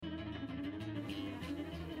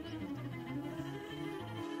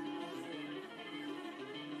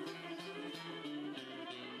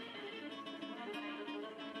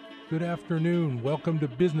Good afternoon. Welcome to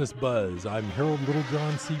Business Buzz. I'm Harold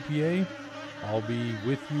Littlejohn, CPA. I'll be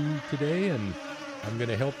with you today, and I'm going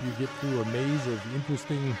to help you get through a maze of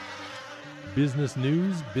interesting business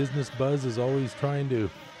news. Business Buzz is always trying to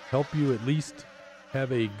help you at least have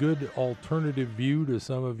a good alternative view to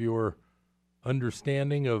some of your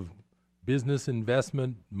understanding of business,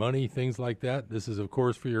 investment, money, things like that. This is, of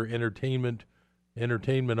course, for your entertainment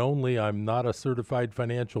only. I'm not a certified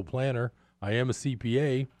financial planner. I am a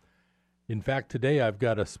CPA. In fact, today I've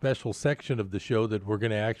got a special section of the show that we're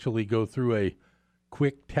going to actually go through a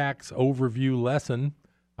quick tax overview lesson.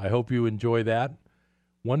 I hope you enjoy that.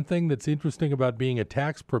 One thing that's interesting about being a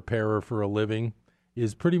tax preparer for a living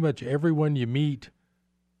is pretty much everyone you meet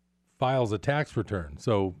files a tax return.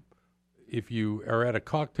 So if you are at a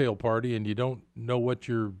cocktail party and you don't know what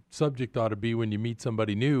your subject ought to be when you meet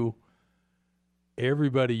somebody new,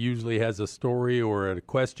 everybody usually has a story or a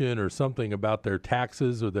question or something about their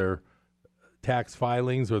taxes or their tax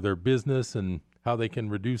filings or their business and how they can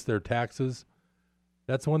reduce their taxes.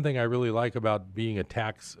 That's one thing I really like about being a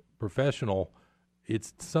tax professional.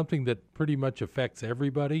 It's something that pretty much affects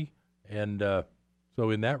everybody, and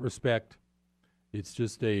so in that respect, it's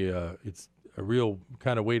just it's a real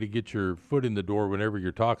kind of way to get your foot in the door whenever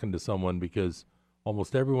you're talking to someone, because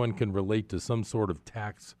almost everyone can relate to some sort of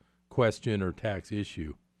tax question or tax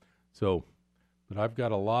issue. So, but I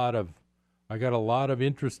got a lot of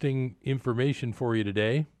interesting information for you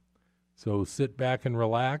today. So sit back and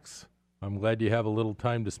relax. I'm glad you have a little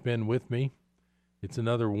time to spend with me. It's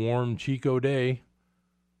another warm Chico day.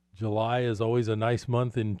 July is always a nice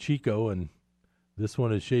month in Chico, and this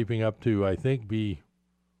one is shaping up to, I think, be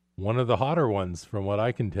one of the hotter ones from what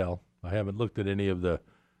I can tell. I haven't looked at any of the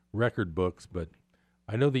record books, but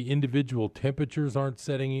I know the individual temperatures aren't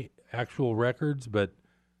setting actual records, but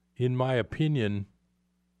in my opinion,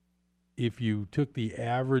 if you took the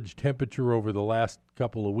average temperature over the last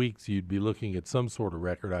couple of weeks, you'd be looking at some sort of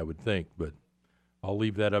record, I would think, but I'll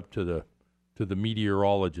leave that up to the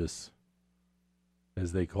meteorologists,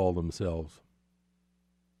 as they call themselves.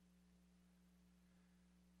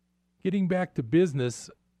 Getting back to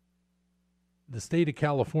business, the state of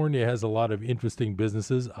California has a lot of interesting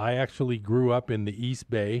businesses. I actually grew up in the East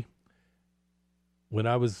Bay.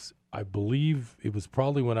 I believe it was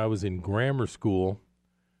probably when I was in grammar school,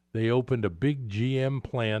 they opened a big GM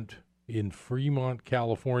plant in Fremont,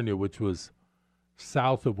 California, which was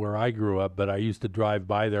south of where I grew up, but I used to drive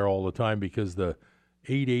by there all the time because the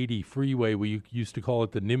 880 freeway, we used to call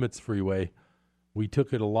it the Nimitz Freeway, we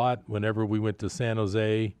took it a lot whenever we went to San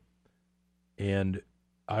Jose, and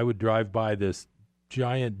I would drive by this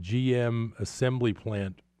giant GM assembly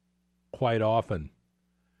plant quite often.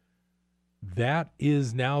 That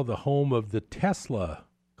is now the home of the Tesla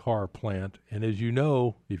car plant. And as you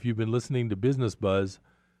know, if you've been listening to Business Buzz,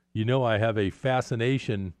 you know I have a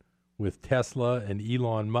fascination with Tesla and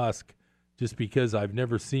Elon Musk, just because I've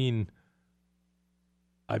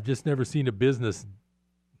just never seen a business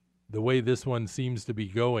the way this one seems to be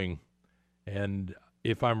going. And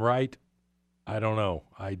if I'm right, I don't know.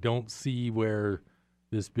 I don't see where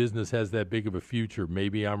this business has that big of a future.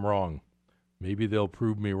 Maybe I'm wrong. Maybe they'll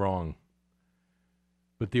prove me wrong.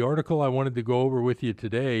 But the article I wanted to go over with you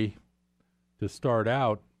today to start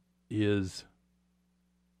out is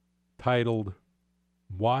titled,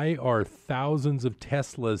 "Why Are Thousands of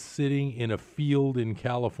Teslas Sitting in a Field in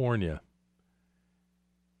California?"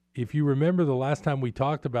 If you remember the last time we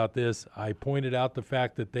talked about this, I pointed out the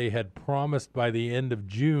fact that they had promised by the end of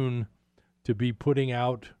June to be putting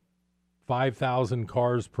out 5,000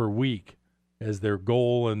 cars per week as their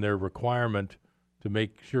goal and their requirement to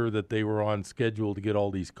make sure that they were on schedule to get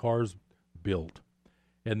all these cars built.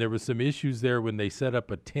 And there was some issues there when they set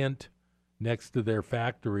up a tent next to their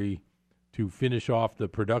factory to finish off the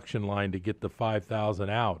production line to get the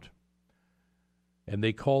 5,000 out. And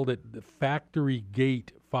they called it the Factory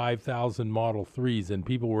Gate 5,000 Model 3s. And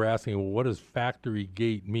people were asking, well, what does Factory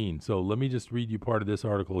Gate mean? So let me just read you part of this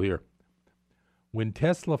article here. When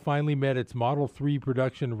Tesla finally met its Model 3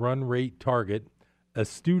 production run rate target,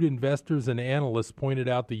 astute investors and analysts pointed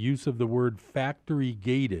out the use of the word factory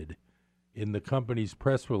gated in the company's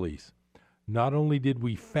press release. Not only did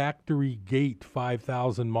we factory gate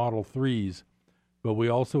 5,000 Model 3s, but we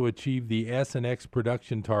also achieved the S and X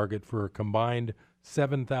production target for a combined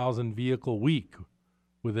 7,000 vehicle week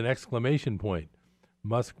with an exclamation point,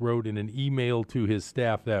 Musk wrote in an email to his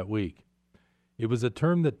staff that week. It was a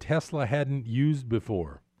term that Tesla hadn't used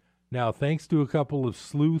before. Now, thanks to a couple of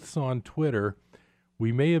sleuths on Twitter,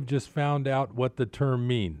 we may have just found out what the term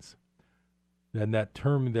means. And that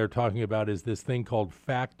term they're talking about is this thing called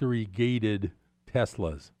factory-gated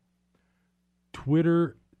Teslas.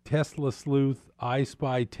 Twitter Tesla sleuth I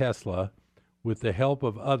Spy Tesla, with the help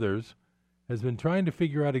of others, has been trying to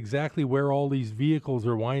figure out exactly where all these vehicles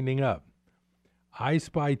are winding up. I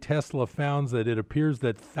Spy Tesla found that it appears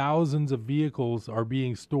that thousands of vehicles are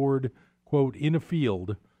being stored, quote, in a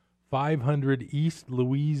field, 500 East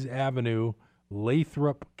Louise Avenue,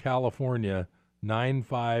 Lathrop, California,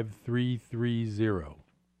 95330.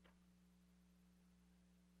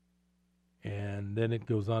 And then it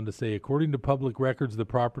goes on to say, according to public records, the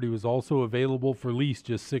property was also available for lease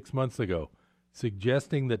just 6 months ago,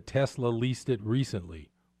 suggesting that Tesla leased it recently.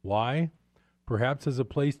 Why? Perhaps as a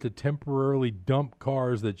place to temporarily dump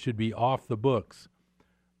cars that should be off the books.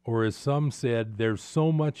 Or as some said, there's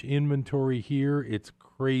so much inventory here, it's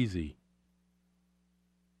crazy.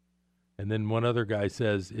 And then one other guy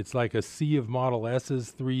says, it's like a sea of Model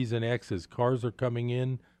S's, 3s, and X's. Cars are coming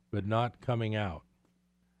in, but not coming out.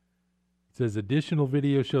 It says additional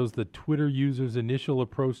video shows the Twitter user's initial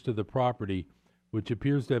approach to the property, which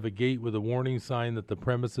appears to have a gate with a warning sign that the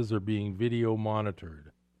premises are being video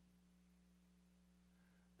monitored.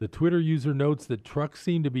 The Twitter user notes that trucks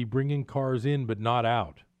seem to be bringing cars in but not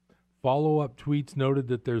out. Follow-up tweets noted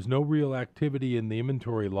that there's no real activity in the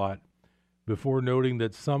inventory lot, before noting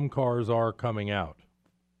that some cars are coming out.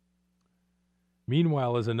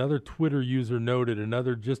 Meanwhile, as another Twitter user noted,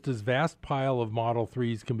 another just as vast pile of Model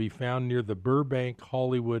 3s can be found near the Burbank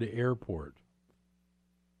Hollywood Airport.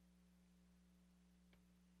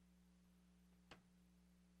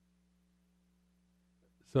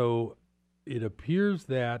 So it appears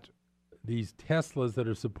that these Teslas that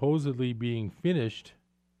are supposedly being finished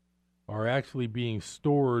are actually being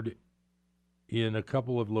stored in a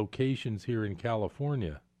couple of locations here in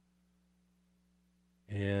California.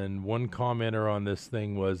 And one commenter on this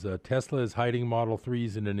thing was, Tesla is hiding Model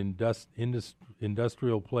 3s in an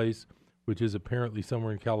industrial place, which is apparently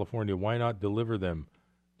somewhere in California. Why not deliver them?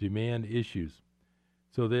 Demand issues.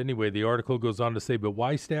 So anyway, the article goes on to say, but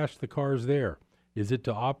why stash the cars there? Is it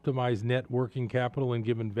to optimize net working capital and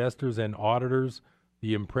give investors and auditors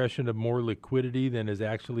the impression of more liquidity than is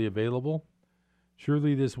actually available?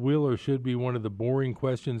 Surely this will or should be one of the boring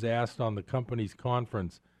questions asked on the company's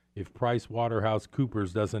conference if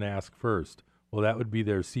PricewaterhouseCoopers doesn't ask first. Well, that would be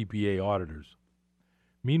their CPA auditors.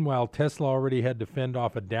 Meanwhile, Tesla already had to fend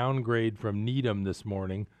off a downgrade from Needham this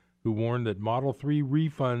morning, who warned that Model 3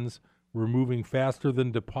 refunds were moving faster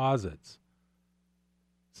than deposits,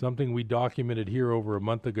 something we documented here over a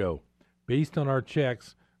month ago. Based on our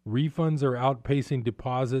checks, refunds are outpacing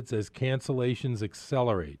deposits as cancellations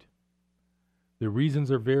accelerate. The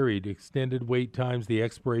reasons are varied: extended wait times, the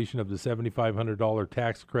expiration of the $7,500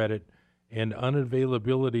 tax credit, and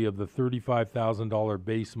unavailability of the $35,000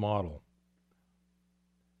 base model.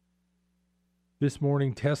 This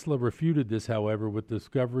morning, Tesla refuted this, however, with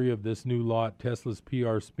discovery of this new lot. Tesla's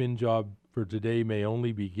PR spin job for today may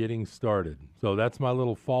only be getting started. So that's my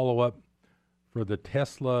little follow-up for the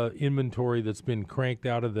Tesla inventory that's been cranked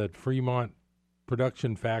out of the Fremont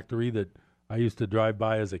production factory that I used to drive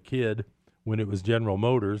by as a kid when it was General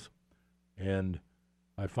Motors. And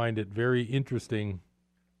I find it very interesting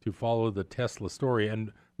to follow the Tesla story.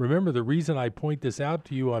 And remember, the reason I point this out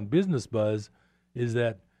to you on Business Buzz is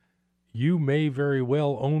that you may very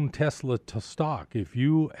well own Tesla stock. If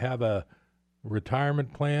you have a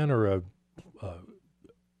retirement plan or a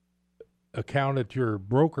account at your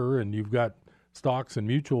broker and you've got stocks and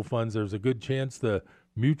mutual funds, there's a good chance the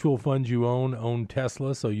mutual funds you own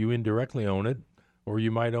Tesla, so you indirectly own it. Or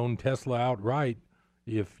you might own Tesla outright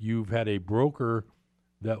if you've had a broker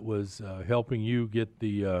that was helping you get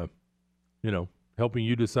the, helping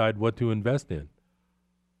you decide what to invest in.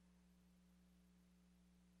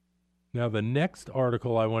 Now, the next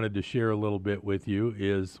article I wanted to share a little bit with you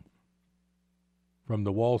is from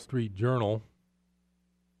the Wall Street Journal.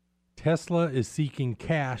 Tesla is seeking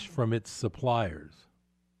cash from its suppliers.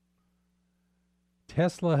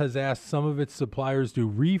 Tesla has asked some of its suppliers to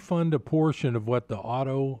refund a portion of what the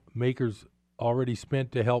automakers already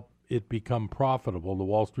spent to help it become profitable, the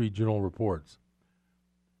Wall Street Journal reports.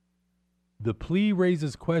 The plea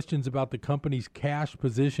raises questions about the company's cash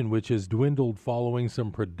position, which has dwindled following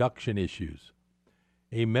some production issues.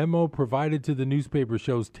 A memo provided to the newspaper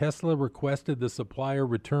shows Tesla requested the supplier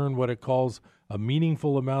return what it calls a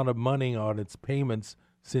meaningful amount of money on its payments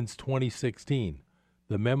since 2016.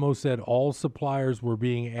 The memo said all suppliers were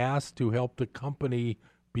being asked to help the company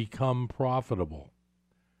become profitable.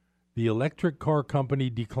 The electric car company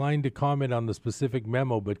declined to comment on the specific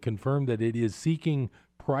memo, but confirmed that it is seeking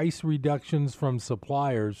price reductions from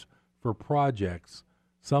suppliers for projects,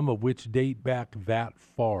 some of which date back that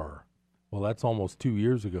far. Well, that's almost 2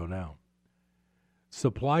 years ago now.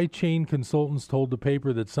 Supply chain consultants told the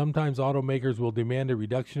paper that sometimes automakers will demand a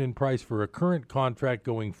reduction in price for a current contract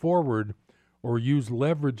going forward or use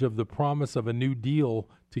leverage of the promise of a new deal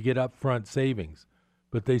to get upfront savings.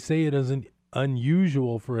 But they say it isn't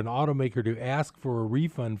unusual for an automaker to ask for a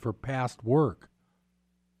refund for past work.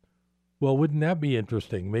 Well, wouldn't that be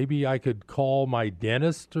interesting? Maybe I could call my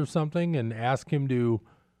dentist or something and ask him to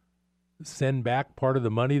send back part of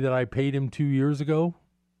the money that I paid him 2 years ago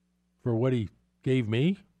for what he gave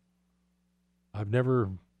me.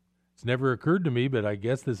 It's never occurred to me, but I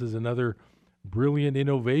guess this is another brilliant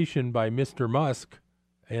innovation by Mr. Musk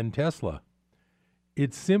and Tesla.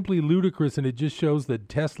 It's simply ludicrous, and it just shows that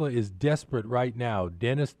Tesla is desperate right now.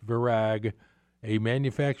 Dennis Virag, a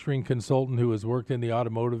manufacturing consultant who has worked in the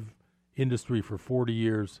automotive industry for 40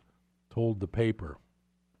 years, told the paper.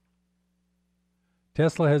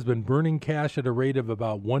 Tesla has been burning cash at a rate of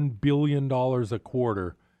about $1 billion a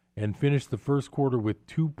quarter and finished the first quarter with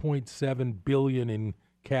 $2.7 billion in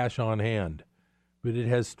cash on hand. But it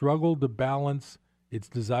has struggled to balance its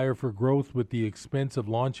desire for growth with the expense of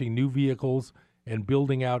launching new vehicles and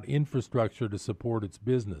building out infrastructure to support its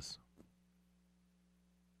business.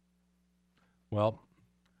 Well,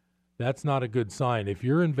 that's not a good sign. If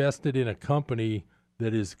you're invested in a company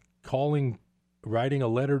that is writing a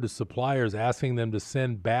letter to suppliers asking them to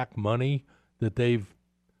send back money that they've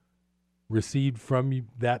received from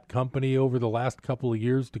that company over the last couple of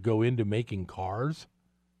years to go into making cars,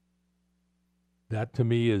 that to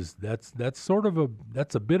me is that's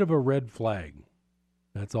a bit of a red flag.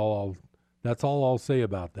 That's all I'll say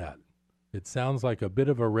about that. It sounds like a bit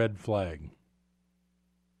of a red flag.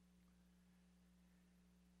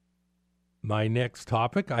 My next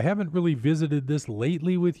topic, I haven't really visited this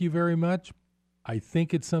lately with you very much. I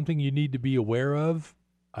think it's something you need to be aware of.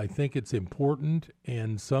 I think it's important,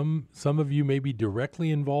 and some of you may be directly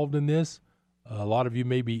involved in this. A lot of you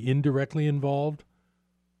may be indirectly involved.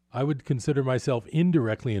 I would consider myself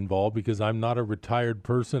indirectly involved because I'm not a retired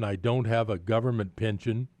person. I don't have a government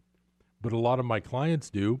pension, but a lot of my clients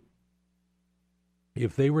do.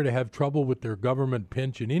 If they were to have trouble with their government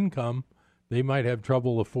pension income, they might have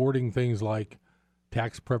trouble affording things like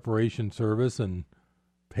tax preparation service and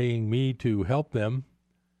paying me to help them.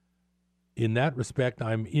 In that respect,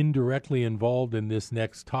 I'm indirectly involved in this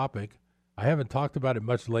next topic. I haven't talked about it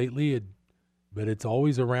much lately, but it's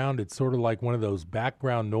always around. It's sort of like one of those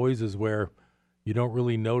background noises where you don't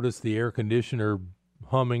really notice the air conditioner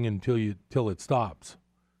humming until it stops.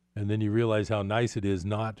 And then you realize how nice it is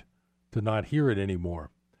not to hear it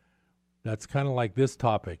anymore. That's kind of like this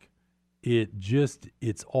topic.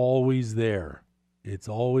 It's always there. It's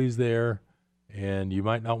always there, and you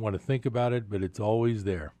might not want to think about it, but it's always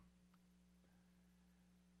there.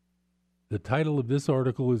 The title of this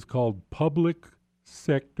article is called Public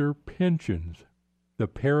Sector Pensions. The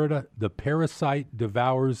Parasite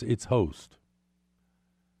Devours Its Host.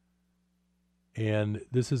 And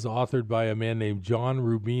this is authored by a man named John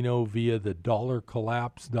Rubino via the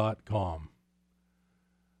dollarcollapse.com.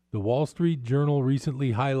 The Wall Street Journal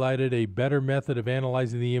recently highlighted a better method of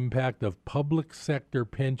analyzing the impact of public sector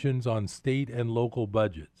pensions on state and local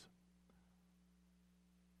budgets.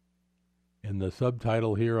 And the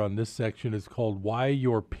subtitle here on this section is called Why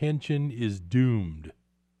Your Pension is Doomed.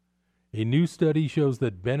 A new study shows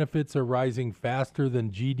that benefits are rising faster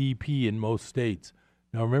than GDP in most states.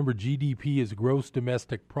 Now remember, GDP is gross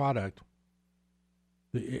domestic product.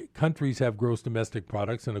 The countries have gross domestic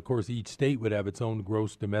products, and of course each state would have its own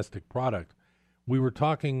gross domestic product. We were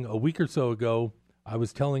talking a week or so ago, I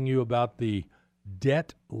was telling you about the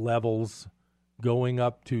debt levels going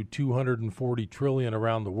up to 240 trillion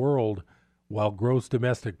around the world, while gross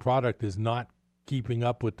domestic product is not keeping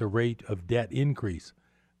up with the rate of debt increase.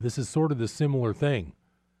 This is sort of the similar thing.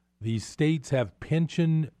 These states have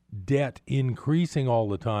pension debt increasing all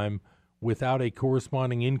the time without a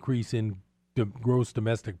corresponding increase in gross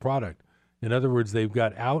domestic product. In other words, they've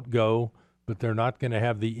got outgo, but they're not going to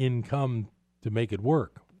have the income to make it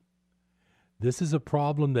work. This is a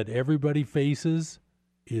problem that everybody faces.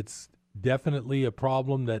 It's definitely a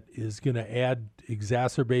problem that is going to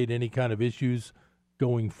exacerbate any kind of issues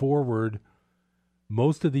going forward.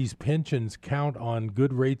 Most of these pensions count on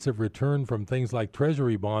good rates of return from things like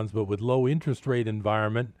treasury bonds, but with low interest rate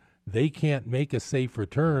environment, they can't make a safe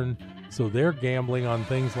return, so they're gambling on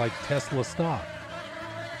things like Tesla stock.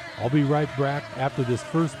 I'll be right back after this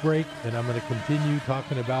first break, and I'm going to continue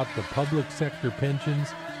talking about the public sector pensions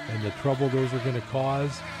and the trouble those are going to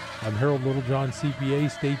cause. I'm Harold Littlejohn,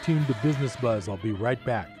 CPA. Stay tuned to Business Buzz. I'll be right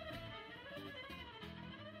back.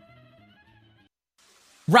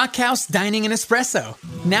 Rockhouse Dining and Espresso,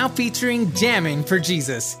 now featuring Jamming for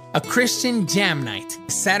Jesus, a Christian jam night,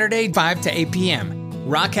 Saturday 5 to 8 p.m.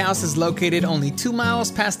 Rockhouse is located only 2 miles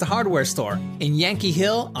past the hardware store in Yankee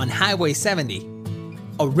Hill on Highway 70.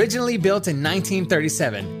 Originally built in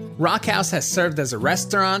 1937, Rockhouse has served as a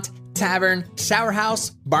restaurant, tavern, shower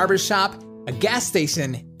house, barbershop, a gas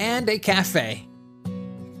station, and a cafe.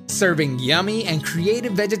 Serving yummy and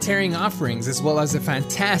creative vegetarian offerings as well as a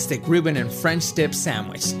fantastic Reuben and French dip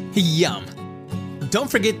sandwich. Yum!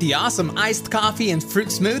 Don't forget the awesome iced coffee and fruit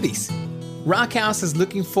smoothies. Rockhouse is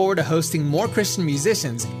looking forward to hosting more Christian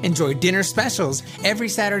musicians. Enjoy dinner specials every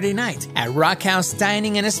Saturday night at Rockhouse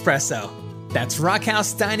Dining and Espresso. That's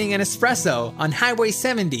Rockhouse Dining and Espresso on Highway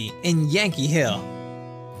 70 in Yankee Hill.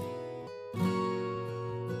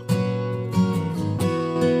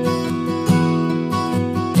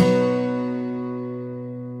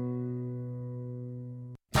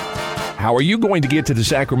 How are you going to get to the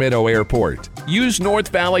Sacramento airport? Use North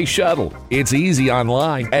Valley Shuttle. It's easy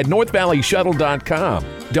online at northvalleyshuttle.com.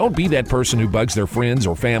 Don't be that person who bugs their friends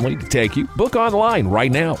or family to take you. Book online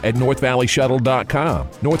right now at northvalleyshuttle.com.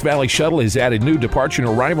 North Valley Shuttle has added new departure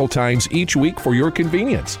and arrival times each week for your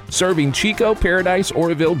convenience. Serving Chico, Paradise,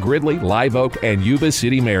 Oroville, Gridley, Live Oak, and Yuba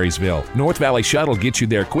City, Marysville. North Valley Shuttle gets you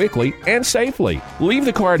there quickly and safely. Leave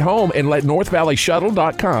the car at home and let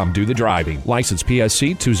northvalleyshuttle.com do the driving. License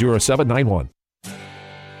PSC 20791.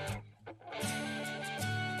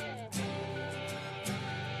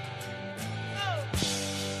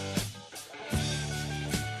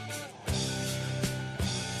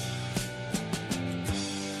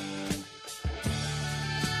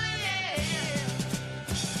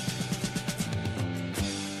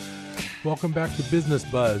 Welcome back to Business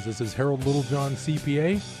Buzz. This is Harold Littlejohn,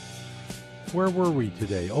 CPA. Where were we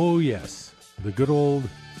today? Oh, yes, the good old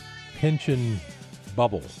pension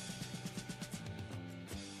bubble.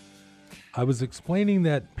 I was explaining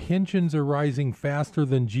that pensions are rising faster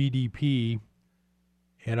than GDP,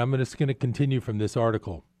 and I'm just going to continue from this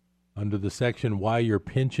article under the section, Why Your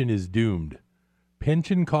Pension is Doomed.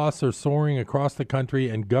 Pension costs are soaring across the country,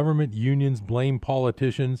 and government unions blame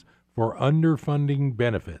politicians for underfunding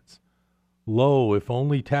benefits. Low, if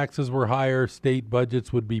only taxes were higher, state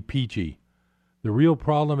budgets would be peachy. The real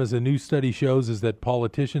problem, as a new study shows, is that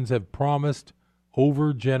politicians have promised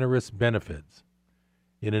over-generous benefits.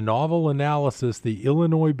 In a novel analysis, the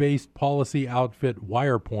Illinois-based policy outfit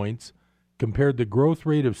WirePoints compared the growth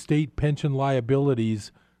rate of state pension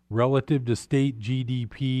liabilities relative to state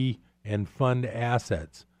GDP and fund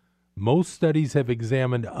assets. Most studies have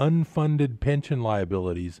examined unfunded pension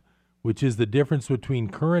liabilities, which is the difference between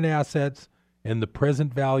current assets and the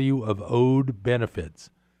present value of owed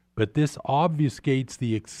benefits. But this obfuscates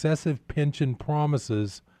the excessive pension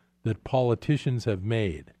promises that politicians have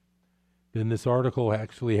made. Then this article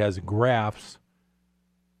actually has graphs,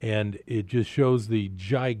 and it just shows the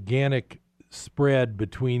gigantic spread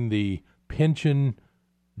between the pension,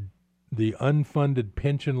 the unfunded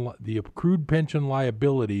pension, the accrued pension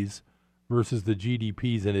liabilities versus the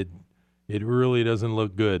GDPs, and it really doesn't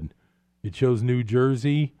look good. It shows New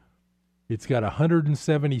Jersey. It's got a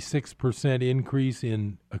 176% increase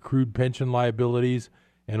in accrued pension liabilities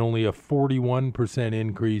and only a 41%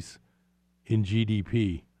 increase in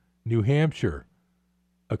GDP. New Hampshire,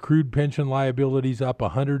 accrued pension liabilities up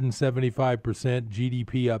 175%,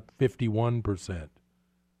 GDP up 51%.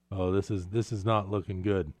 Oh, this is not looking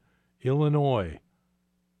good. Illinois,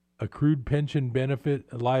 accrued pension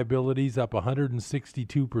benefit liabilities up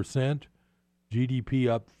 162%, GDP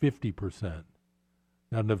up 50%.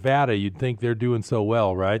 Now, Nevada, you'd think they're doing so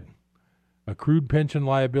well, right? Accrued pension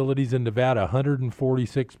liabilities in Nevada,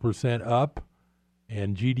 146% up,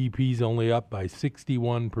 and GDP's only up by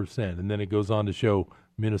 61%. And then it goes on to show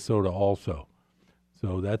Minnesota also.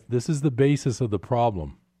 So this is the basis of the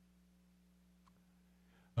problem.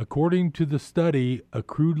 According to the study,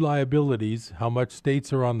 accrued liabilities, how much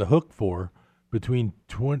states are on the hook for, between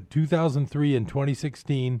 2003 and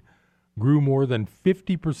 2016, grew more than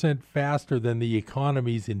 50% faster than the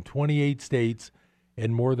economies in 28 states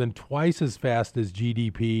and more than twice as fast as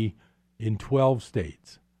GDP in 12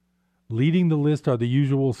 states. Leading the list are the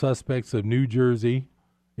usual suspects of New Jersey,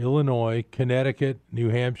 Illinois, Connecticut, New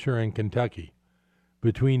Hampshire, and Kentucky.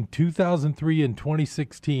 Between 2003 and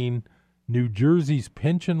 2016, New Jersey's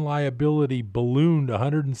pension liability ballooned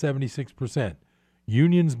 176%.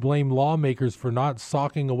 Unions blame lawmakers for not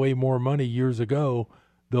socking away more money years ago,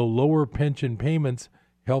 though lower pension payments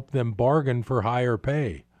helped them bargain for higher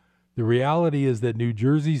pay. The reality is that New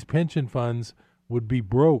Jersey's pension funds would be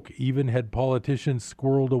broke even had politicians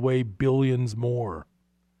squirreled away billions more.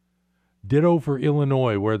 Ditto for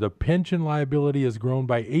Illinois, where the pension liability has grown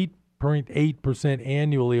by 8.8%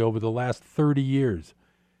 annually over the last 30 years.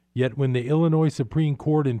 Yet when the Illinois Supreme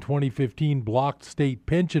Court in 2015 blocked state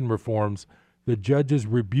pension reforms, the judges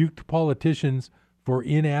rebuked politicians for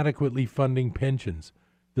inadequately funding pensions.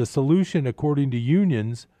 The solution, according to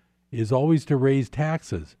unions, is always to raise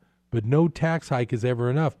taxes, but no tax hike is ever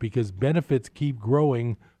enough because benefits keep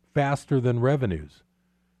growing faster than revenues.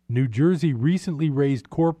 New Jersey recently raised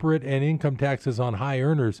corporate and income taxes on high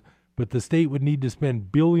earners, but the state would need to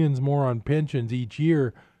spend billions more on pensions each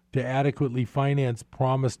year to adequately finance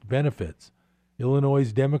promised benefits.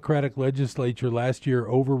 Illinois' Democratic legislature last year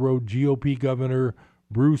overrode GOP Governor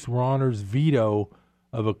Bruce Rauner's veto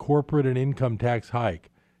of a corporate and income tax hike.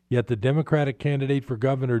 Yet the Democratic candidate for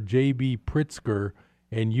governor, J.B. Pritzker,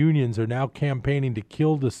 and unions are now campaigning to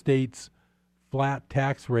kill the state's flat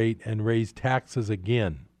tax rate and raise taxes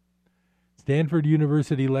again. Stanford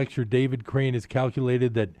University lecturer David Crane has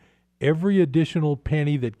calculated that every additional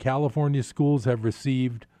penny that California schools have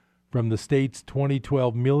received from the state's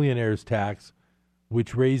 2012 millionaires tax,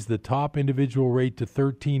 which raised the top individual rate to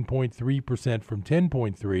 13.3% from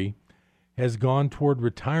 10.3%, has gone toward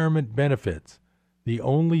retirement benefits, the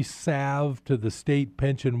only salve to the state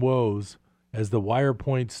pension woes, as the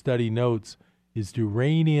WirePoint study notes, is to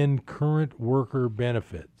rein in current worker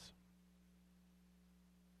benefits.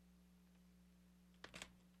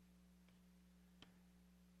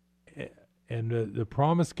 And the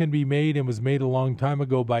promise can be made, and was made a long time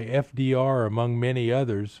ago by FDR, among many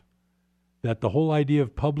others, that the whole idea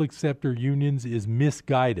of public sector unions is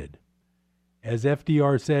misguided. As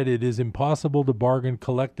FDR said, it is impossible to bargain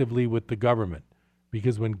collectively with the government,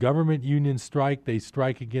 because when government unions strike, they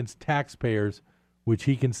strike against taxpayers, which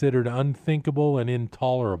he considered unthinkable and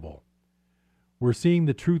intolerable. We're seeing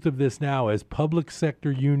the truth of this now as public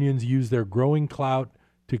sector unions use their growing clout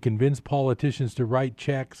to convince politicians to write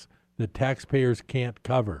checks that taxpayers can't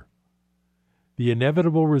cover. The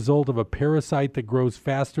inevitable result of a parasite that grows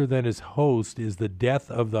faster than its host is the death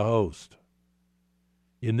of the host.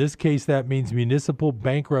 In this case, that means municipal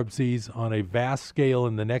bankruptcies on a vast scale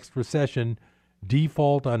in the next recession,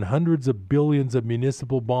 default on hundreds of billions of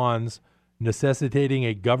municipal bonds, necessitating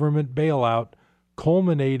a government bailout,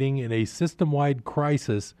 culminating in a system-wide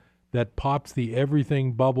crisis that pops the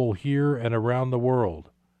everything bubble here and around the world.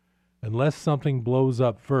 Unless something blows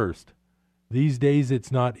up first. These days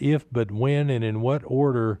it's not if, but when and in what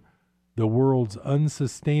order the world's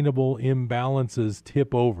unsustainable imbalances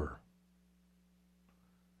tip over.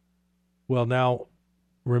 Well, now,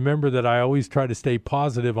 remember that I always try to stay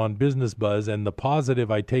positive on Business Buzz, and the positive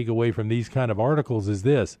I take away from these kind of articles is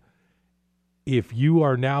this. If you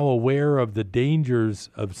are now aware of the dangers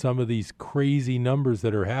of some of these crazy numbers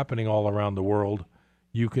that are happening all around the world,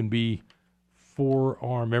 you can be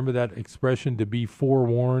forearmed. Remember that expression, to be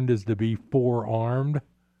forewarned is to be forearmed?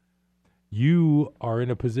 You are in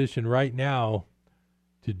a position right now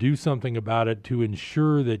to do something about it to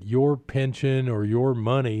ensure that your pension or your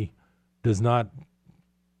money does not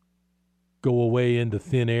go away into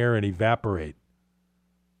thin air and evaporate.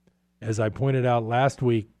 As I pointed out last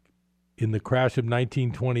week, in the crash of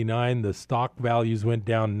 1929, the stock values went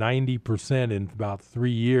down 90% in about 3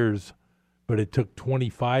 years, but it took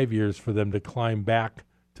 25 years for them to climb back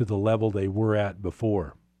to the level they were at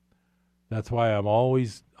before. That's why I'm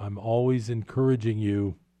always encouraging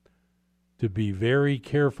you to be very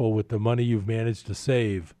careful with the money you've managed to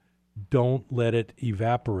save. Don't let it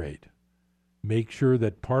evaporate. Make sure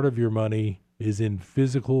that part of your money is in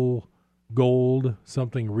physical gold,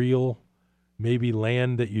 something real, maybe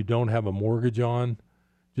land that you don't have a mortgage on.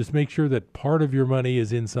 Just make sure that part of your money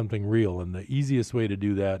is in something real. And the easiest way to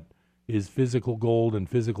do that is physical gold and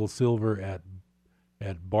physical silver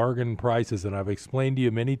at bargain prices. And I've explained to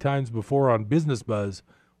you many times before on Business Buzz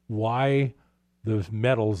why the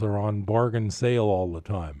metals are on bargain sale all the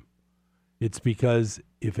time. It's because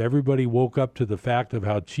if everybody woke up to the fact of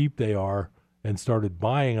how cheap they are and started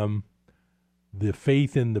buying them, the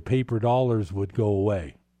faith in the paper dollars would go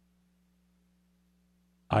away.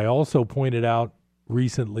 I also pointed out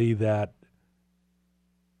recently that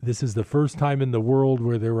this is the first time in the world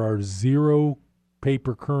where there are zero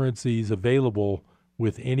paper currencies available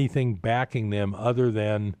with anything backing them other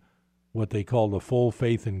than what they call the full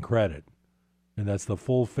faith and credit. And that's the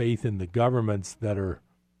full faith in the governments that are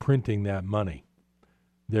printing that money.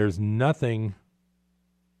 There's nothing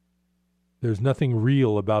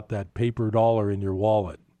real about that paper dollar in your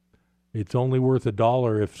wallet. It's only worth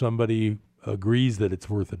 $1 if somebody agrees that it's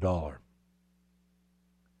worth $1.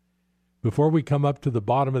 Before we come up to the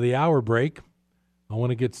bottom of the hour break, I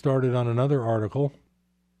want to get started on another article.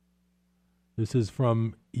 This is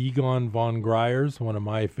from Egon von Greyerz, one of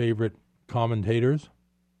my favorite commentators.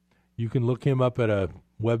 You can look him up at a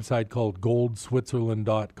website called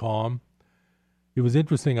goldswitzerland.com. It was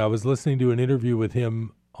interesting. I was listening to an interview with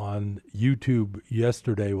him on YouTube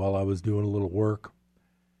yesterday while I was doing a little work.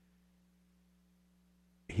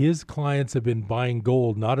 His clients have been buying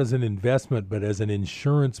gold not as an investment but as an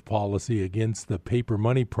insurance policy against the paper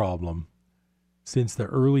money problem since the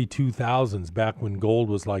early 2000s, back when gold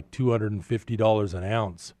was like $250 an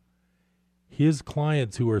ounce. His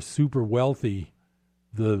clients who are super wealthy,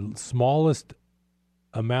 the smallest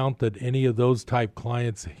amount that any of those type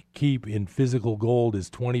clients keep in physical gold is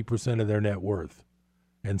 20% of their net worth,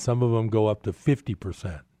 and some of them go up to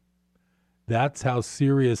 50%. That's how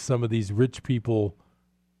serious some of these rich people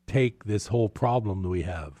take this whole problem that we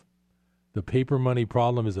have. The paper money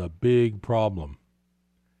problem is a big problem.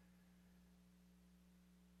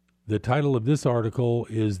 The title of this article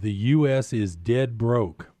is "The U.S. is Dead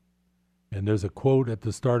Broke." And there's a quote at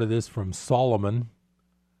the start of this from Solomon.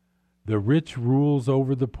 "The rich rules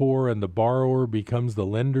over the poor, and the borrower becomes the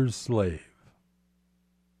lender's slave."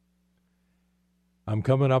 I'm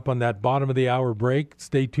coming up on that bottom of the hour break.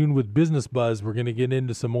 Stay tuned with Business Buzz. We're going to get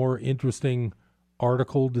into some more interesting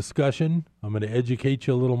article discussion. I'm going to educate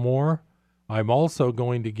you a little more. I'm also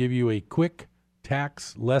going to give you a quick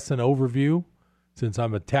tax lesson overview, since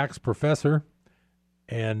I'm a tax professor,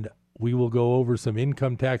 and we will go over some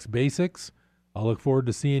income tax basics. I'll look forward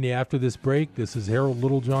to seeing you after this break. This is Harold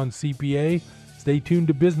Littlejohn, CPA. Stay tuned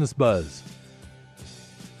to Business Buzz.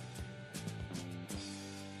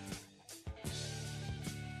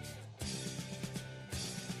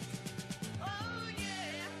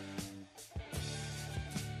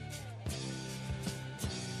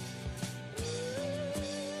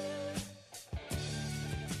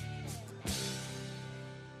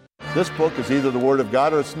 This book is either the Word of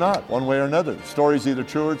God or it's not, one way or another. The story's either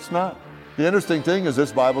true or it's not. The interesting thing is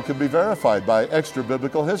this Bible can be verified by extra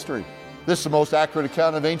biblical history. This is the most accurate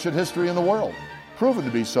account of ancient history in the world, proven to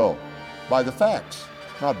be so by the facts,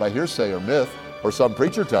 not by hearsay or myth or some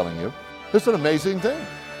preacher telling you. It's an amazing thing.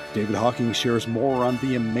 David Hawking shares more on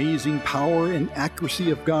the amazing power and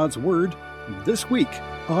accuracy of God's Word this week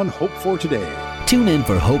on Hope for Today. Tune in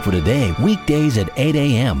for Hope for Today, weekdays at 8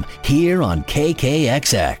 a.m. here on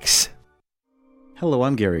KKXX. Hello,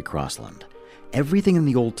 I'm Gary Crossland. Everything in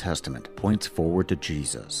the Old Testament points forward to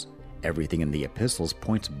Jesus. Everything in the epistles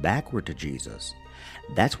points backward to Jesus.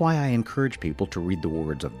 That's why I encourage people to read the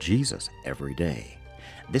words of Jesus every day.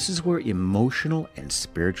 This is where emotional and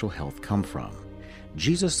spiritual health come from.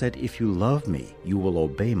 Jesus said, "If you love me, you will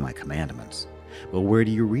obey my commandments." Well, where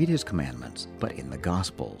do you read his commandments? But in the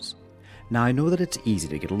Gospels. Now, I know that it's easy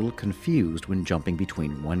to get a little confused when jumping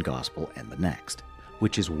between one gospel and the next,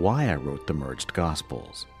 which is why I wrote the Merged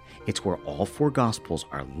Gospels. It's where all four Gospels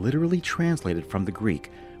are literally translated from the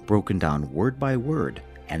Greek, broken down word by word,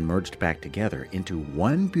 and merged back together into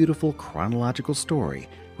one beautiful chronological story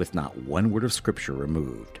with not one word of Scripture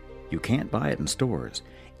removed. You can't buy it in stores.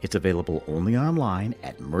 It's available only online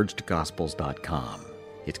at mergedgospels.com.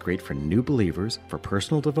 It's great for new believers, for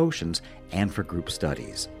personal devotions, and for group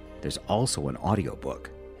studies. There's also an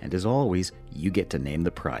audiobook. And as always, you get to name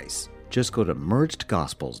the price. Just go to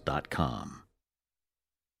mergedgospels.com.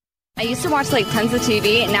 I used to watch tons of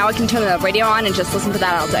TV, and now I can turn the radio on and just listen to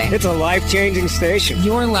that all day. It's a life-changing station.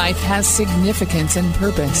 Your life has significance and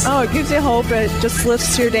purpose. Oh, it gives you hope. It just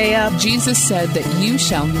lifts your day up. Jesus said that you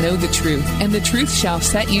shall know the truth, and the truth shall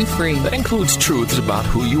set you free. That includes truths about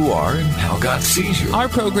who you are and how God sees you. Our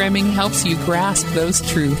programming helps you grasp those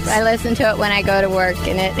truths. I listen to it when I go to work,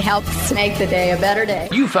 and it helps make the day a better day.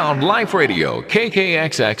 You found Life Radio,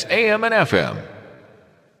 KKXX AM and FM.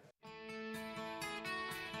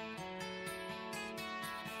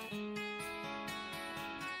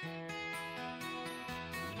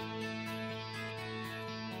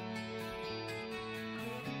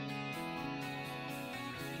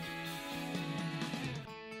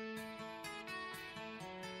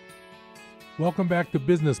 Welcome back to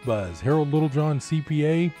Business Buzz. Harold Littlejohn,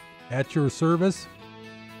 CPA, at your service.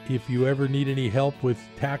 If you ever need any help with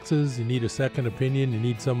taxes, you need a second opinion, you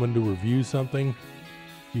need someone to review something,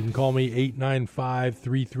 you can call me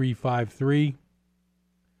 895-3353.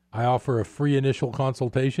 I offer a free initial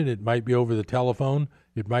consultation. It might be over the telephone.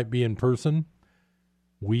 It might be in person.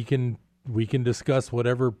 We can discuss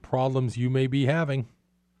whatever problems you may be having.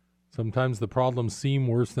 Sometimes the problems seem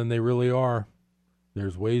worse than they really are.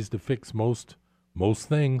 There's ways to fix most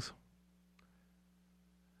things.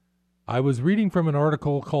 I was reading from an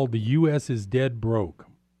article called "The U.S. is Dead Broke."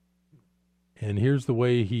 And here's the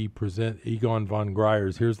way Egon von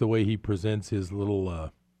Greyerz, here's the way he presents his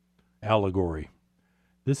little allegory.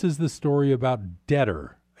 This is the story about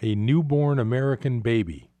Debtor, a newborn American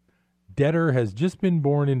baby. Debtor has just been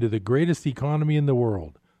born into the greatest economy in the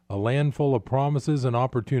world, a land full of promises and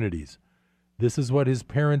opportunities. This is what his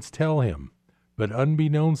parents tell him. But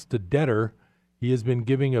unbeknownst to Debtor, he has been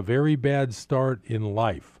giving a very bad start in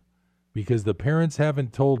life because the parents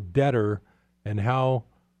haven't told Debtor, and how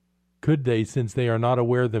could they, since they are not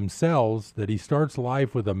aware themselves, that he starts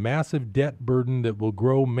life with a massive debt burden that will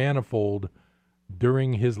grow manifold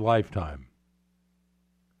during his lifetime.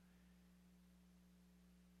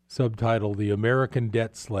 Subtitle: The American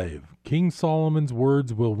Debt Slave. King Solomon's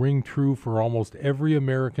words will ring true for almost every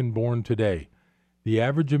American born today. The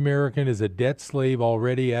average American is a debt slave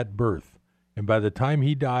already at birth, and by the time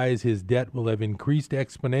he dies, his debt will have increased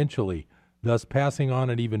exponentially, thus passing on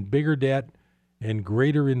an even bigger debt and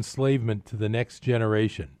greater enslavement to the next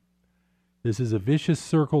generation. This is a vicious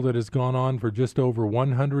circle that has gone on for just over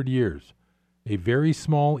 100 years. A very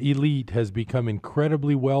small elite has become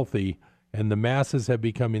incredibly wealthy, and the masses have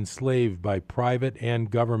become enslaved by private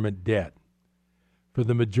and government debt. For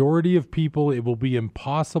the majority of people, it will be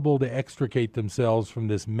impossible to extricate themselves from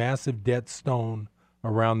this massive debt stone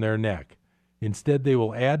around their neck. Instead, they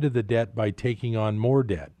will add to the debt by taking on more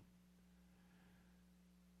debt.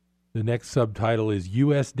 The next subtitle is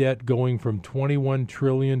U.S. debt going from 21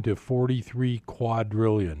 trillion to 43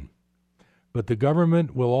 quadrillion. But the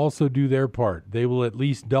government will also do their part. They will at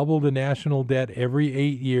least double the national debt every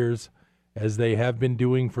 8 years, as they have been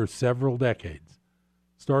doing for several decades.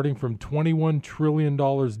 Starting from $21 trillion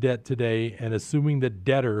debt today, and assuming that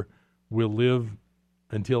Debtor will live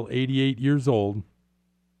until 88 years old,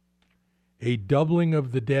 a doubling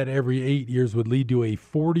of the debt every 8 years would lead to a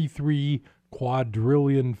 43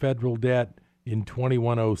 quadrillion federal debt in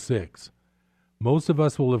 2106. Most of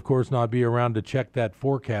us will, of course, not be around to check that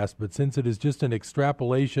forecast, but since it is just an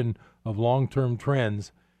extrapolation of long-term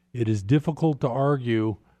trends, it is difficult to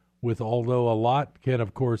argue with, although a lot can,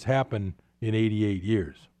 of course, happen in 88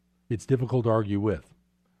 years. It's difficult to argue with.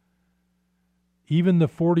 Even the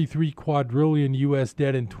 43 quadrillion U.S.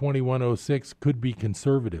 debt in 2106 could be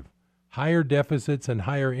conservative. Higher deficits and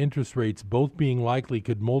higher interest rates, both being likely,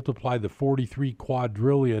 could multiply the 43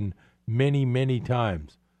 quadrillion many, many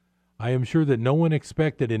times. I am sure that no one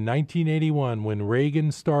expected in 1981, when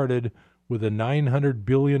Reagan started with a $900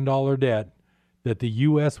 billion debt, that the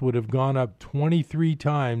U.S. would have gone up 23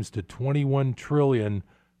 times to 21 trillion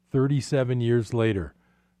 37 years later.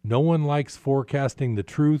 No one likes forecasting the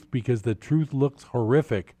truth because the truth looks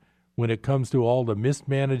horrific when it comes to all the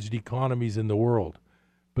mismanaged economies in the world.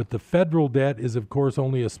 But the federal debt is, of course,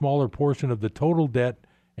 only a smaller portion of the total debt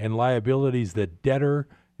and liabilities that Debtor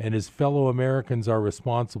and his fellow Americans are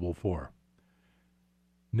responsible for.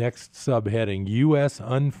 Next subheading, U.S.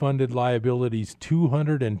 unfunded liabilities,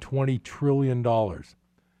 $220 trillion.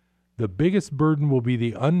 The biggest burden will be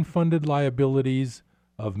the unfunded liabilities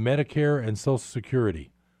of Medicare and Social Security.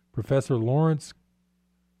 Professor Lawrence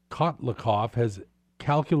Kotlikoff has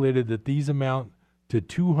calculated that these amount to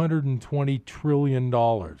 $220 trillion.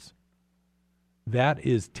 That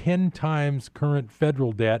is 10 times current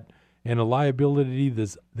federal debt and a liability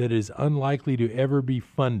that is unlikely to ever be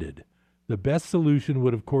funded. The best solution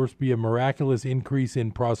would, of course, be a miraculous increase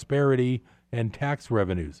in prosperity and tax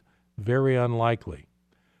revenues. Very unlikely.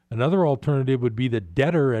 Another alternative would be that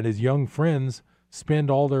Debtor and his young friends spend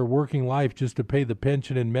all their working life just to pay the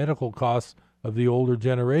pension and medical costs of the older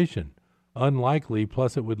generation. Unlikely,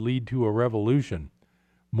 plus it would lead to a revolution.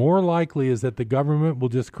 More likely is that the government will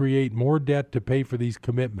just create more debt to pay for these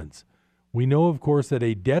commitments. We know, of course, that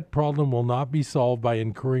a debt problem will not be solved by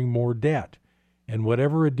incurring more debt, and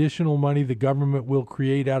whatever additional money the government will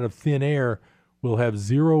create out of thin air will have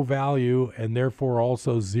zero value and therefore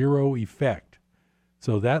also zero effect.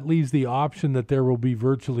 So that leaves the option that there will be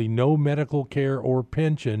virtually no medical care or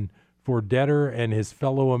pension for Debtor and his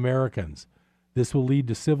fellow Americans. This will lead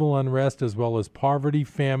to civil unrest as well as poverty,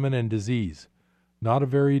 famine, and disease. Not a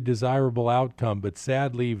very desirable outcome, but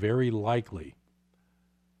sadly very likely.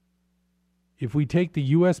 If we take the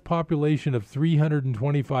U.S. population of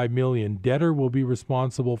 325 million, Debtor will be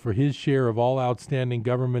responsible for his share of all outstanding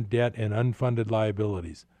government debt and unfunded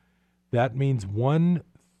liabilities. That means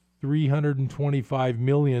 1/325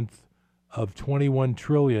 millionth of 21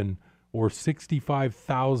 trillion, or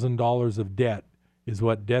 $65,000 of debt, is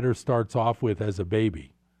what Debtor starts off with as a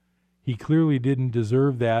baby. He clearly didn't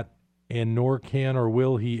deserve that, and nor can or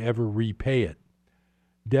will he ever repay it.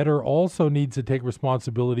 Debtor also needs to take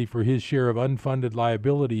responsibility for his share of unfunded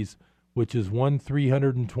liabilities, which is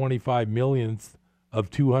 1/325 millionth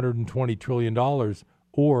of $220 trillion,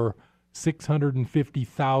 or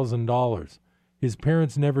 $650,000. His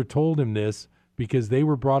parents never told him this because they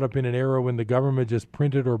were brought up in an era when the government just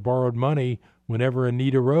printed or borrowed money whenever a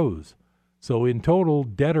need arose. So in total,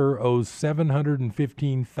 debtor owes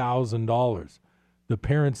 $715,000. The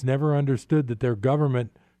parents never understood that their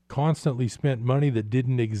government constantly spent money that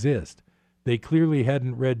didn't exist. They clearly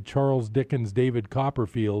hadn't read Charles Dickens' David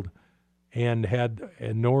Copperfield,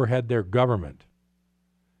 nor had their government.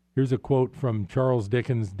 Here's a quote from Charles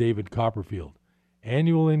Dickens' David Copperfield.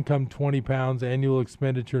 Annual income £20, annual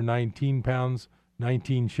expenditure £19,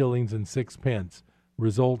 19 shillings and 6 pence.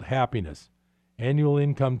 Result happiness. Annual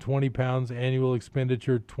income £20, annual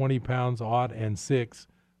expenditure £20 odd and 6.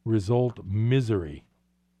 Result misery.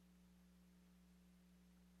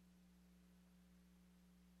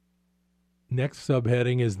 Next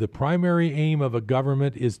subheading is the primary aim of a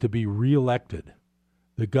government is to be reelected.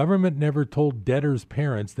 The government never told debtors'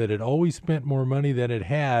 parents that it always spent more money than it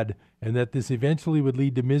had and that this eventually would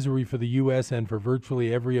lead to misery for the U.S. and for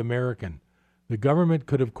virtually every American. The government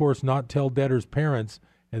could, of course, not tell debtors' parents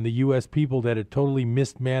and the U.S. people that it totally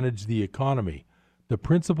mismanaged the economy. The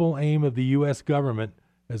principal aim of the U.S. government,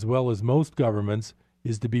 as well as most governments,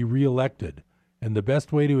 is to be reelected. And the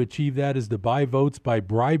best way to achieve that is to buy votes by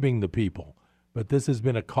bribing the people. But this has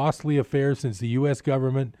been a costly affair since the U.S.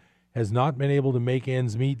 government has not been able to make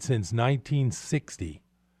ends meet since 1960.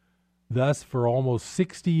 Thus, for almost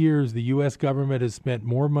 60 years, the U.S. government has spent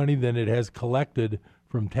more money than it has collected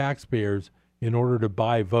from taxpayers in order to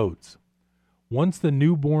buy votes. Once the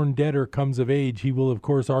newborn debtor comes of age, he will, of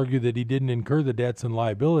course, argue that he didn't incur the debts and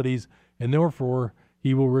liabilities, and therefore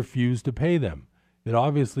he will refuse to pay them. It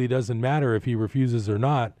obviously doesn't matter if he refuses or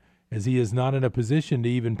not, as he is not in a position to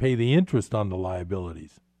even pay the interest on the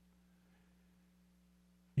liabilities.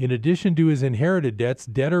 In addition to his inherited debts,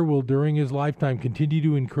 debtor will during his lifetime continue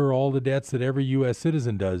to incur all the debts that every U.S.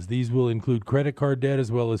 citizen does. These will include credit card debt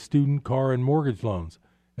as well as student, car, and mortgage loans.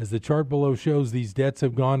 As the chart below shows, these debts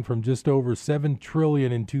have gone from just over $7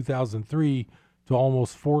 trillion in 2003 to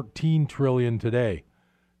almost $14 trillion today.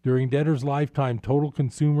 During debtor's lifetime, total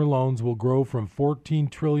consumer loans will grow from $14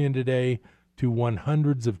 trillion today to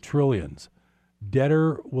hundreds of trillions.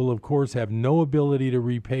 Debtor will, of course, have no ability to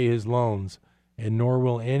repay his loans, and nor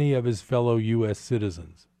will any of his fellow U.S.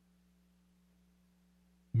 citizens.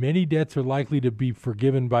 Many debts are likely to be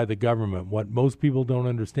forgiven by the government. What most people don't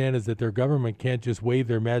understand is that their government can't just wave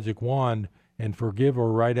their magic wand and forgive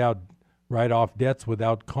or write off debts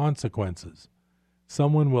without consequences.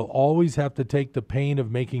 Someone will always have to take the pain of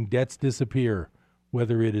making debts disappear,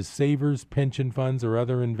 whether it is savers, pension funds, or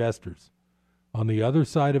other investors. On the other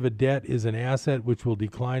side of a debt is an asset which will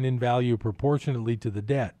decline in value proportionately to the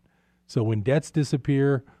debt. So when debts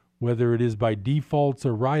disappear, whether it is by defaults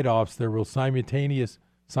or write-offs, there will simultaneously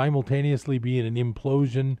be an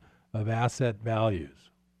implosion of asset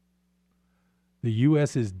values. The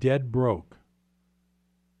U.S. is dead broke.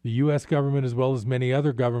 The U.S. government, as well as many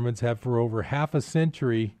other governments, have for over half a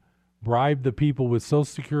century bribed the people with Social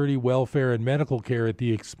Security, welfare, and medical care at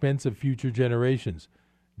the expense of future generations.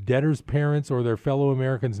 Debtors' parents or their fellow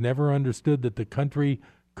Americans never understood that the country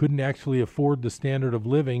couldn't actually afford the standard of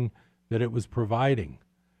living that it was providing.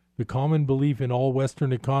 The common belief in all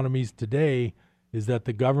Western economies today is that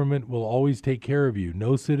the government will always take care of you.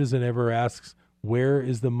 No citizen ever asks, where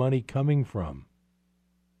is the money coming from?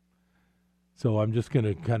 So I'm just going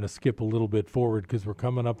to kind of skip a little bit forward because we're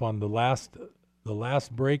coming up on the last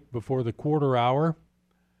break before the quarter hour.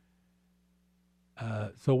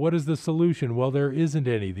 So what is the solution? Well, there isn't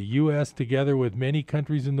any. The U.S., together with many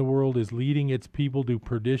countries in the world, is leading its people to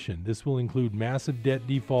perdition. This will include massive debt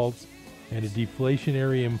defaults and a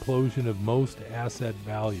deflationary implosion of most asset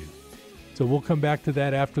values. So we'll come back to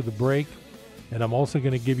that after the break. And I'm also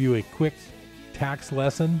going to give you a quick tax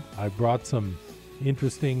lesson. I brought some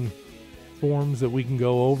interesting forms that we can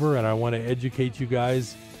go over, and I want to educate you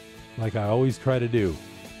guys like I always try to do.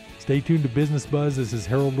 Stay tuned to Business Buzz. This is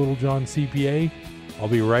Harold Littlejohn, CPA. I'll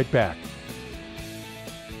be right back.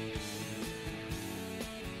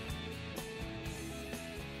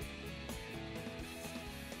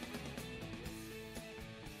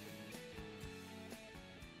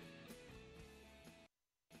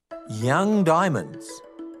 Young Diamonds.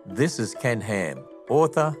 This is Ken Ham,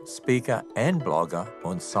 author, speaker, and blogger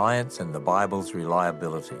on science and the Bible's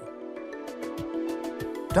reliability.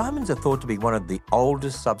 Diamonds are thought to be one of the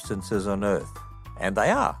oldest substances on Earth, and they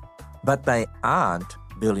are, but they aren't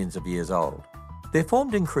billions of years old. They're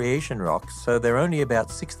formed in creation rocks, so they're only about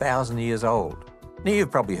 6,000 years old. Now,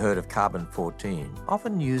 you've probably heard of carbon-14.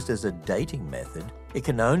 Often used as a dating method, it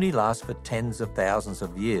can only last for tens of thousands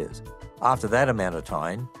of years. After that amount of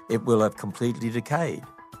time, it will have completely decayed.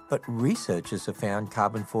 but researchers have found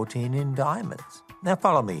carbon-14 in diamonds. Now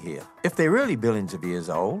follow me here. If they're really billions of years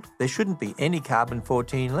old, there shouldn't be any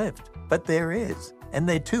carbon-14 left. But there is, and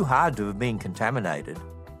they're too hard to have been contaminated.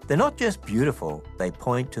 They're not just beautiful, they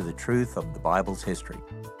point to the truth of the Bible's history.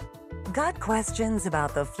 Got questions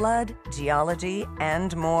about the flood, geology,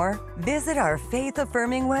 and more? Visit our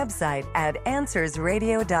faith-affirming website at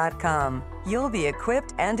AnswersRadio.com. You'll be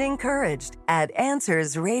equipped and encouraged at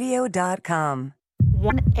AnswersRadio.com.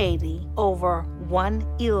 180 over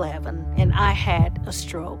 111, and I had a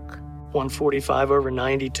stroke. 145 over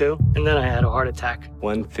 92, and then I had a heart attack.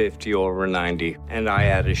 150 over 90, and I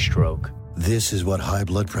had a stroke. This is what high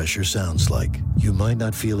blood pressure sounds like. You might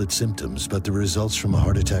not feel its symptoms, but the results from a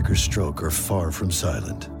heart attack or stroke are far from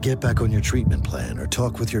silent. Get back on your treatment plan or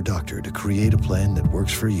talk with your doctor to create a plan that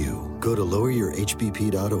works for you. Go to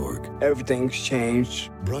loweryourhbp.org. Everything's changed.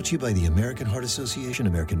 Brought to you by the American Heart Association,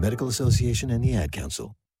 American Medical Association, and the Ad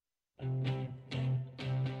Council.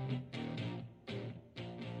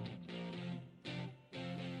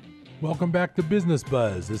 Welcome back to Business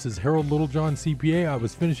Buzz. This is Harold Littlejohn, CPA. I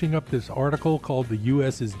was finishing up this article called "The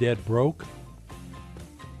U.S. is Dead Broke."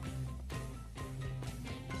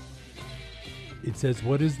 It says,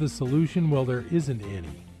 what is the solution? Well, there isn't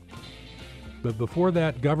any. But before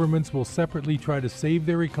that, governments will separately try to save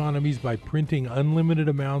their economies by printing unlimited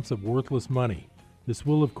amounts of worthless money. This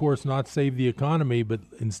will, of course, not save the economy, but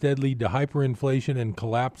instead lead to hyperinflation and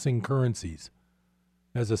collapsing currencies.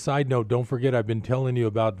 As a side note, don't forget I've been telling you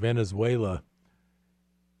about Venezuela,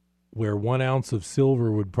 where 1 ounce of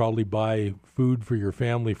silver would probably buy food for your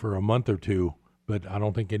family for a month or two, but I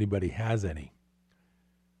don't think anybody has any.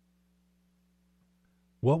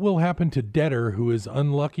 What will happen to debtor who was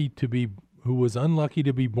unlucky to be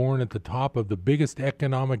born at the top of the biggest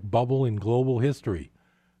economic bubble in global history?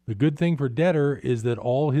 The good thing for debtor is that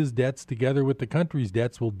all his debts together with the country's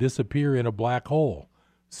debts will disappear in a black hole.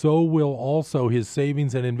 So will also his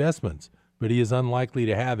savings and investments, but he is unlikely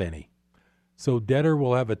to have any. So debtor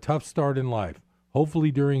will have a tough start in life.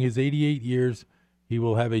 Hopefully during his 88 years, he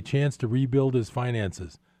will have a chance to rebuild his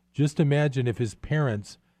finances. Just imagine if his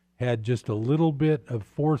parents had just a little bit of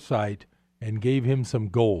foresight and gave him some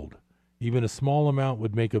gold. Even a small amount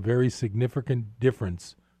would make a very significant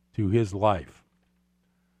difference to his life.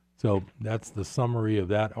 So that's the summary of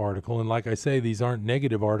that article. And like I say, these aren't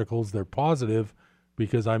negative articles, they're positive,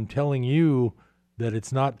 because I'm telling you that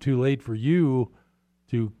it's not too late for you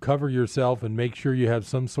to cover yourself and make sure you have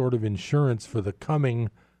some sort of insurance for the coming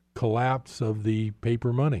collapse of the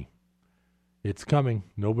paper money. It's coming.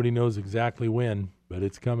 Nobody knows exactly when, but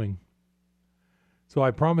it's coming. So I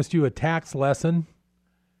promised you a tax lesson.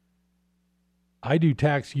 I do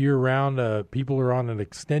tax year-round. People are on an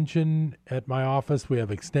extension at my office. We have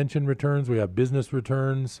extension returns. We have business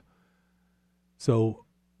returns. So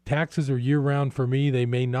taxes are year-round for me. They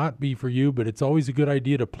may not be for you, but it's always a good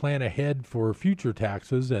idea to plan ahead for future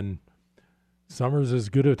taxes, and summer's as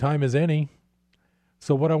good a time as any.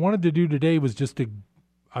 So what I wanted to do today was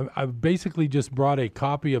I've basically just brought a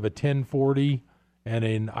copy of a 1040 and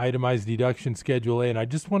an itemized deduction Schedule A, and I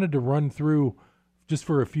just wanted to run through, just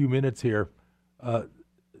for a few minutes here,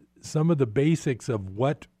 some of the basics of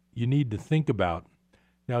what you need to think about.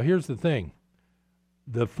 Now, here's the thing.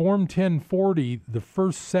 The Form 1040, the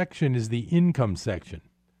first section is the income section.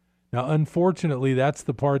 Now, unfortunately, that's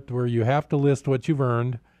the part where you have to list what you've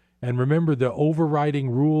earned. And remember, the overriding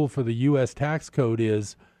rule for the U.S. tax code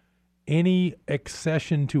is any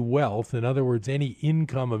accession to wealth, in other words, any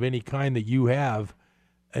income of any kind that you have,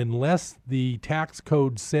 unless the tax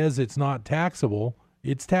code says it's not taxable,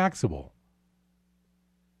 it's taxable.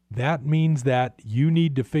 That means that you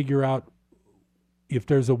need to figure out if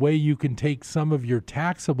there's a way you can take some of your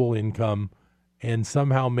taxable income and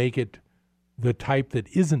somehow make it the type that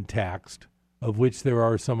isn't taxed, of which there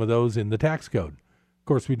are some of those in the tax code. Of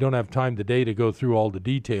course, we don't have time today to go through all the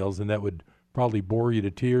details, and that would probably bore you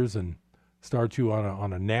to tears and start you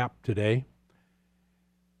on a nap today.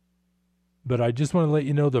 But I just want to let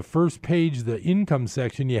you know the first page, the income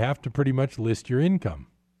section, you have to pretty much list your income.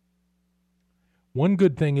 One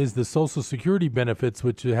good thing is the Social Security benefits,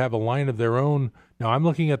 which have a line of their own. Now, I'm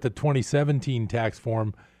looking at the 2017 tax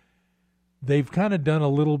form. They've kind of done a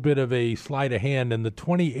little bit of a sleight of hand. In the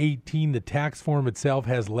 2018, the tax form itself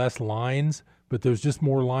has less lines, but there's just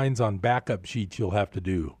more lines on backup sheets you'll have to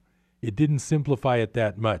do. It didn't simplify it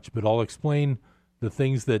that much, but I'll explain the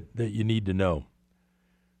things that you need to know.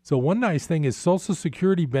 So one nice thing is Social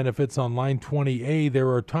Security benefits on line 20A. There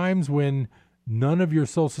are times when none of your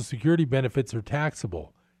Social Security benefits are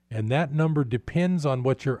taxable, and that number depends on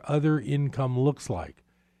what your other income looks like.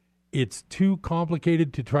 it's too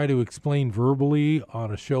complicated to try to explain verbally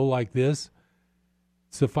on a show like this.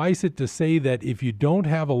 Suffice it to say that if you don't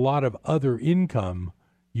have a lot of other income,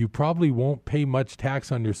 you probably won't pay much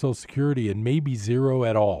tax on your Social Security and maybe zero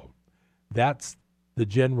at all. That's the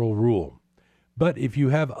general rule. But if you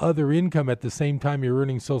have other income at the same time you're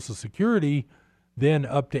earning Social Security, then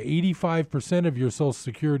up to 85% of your Social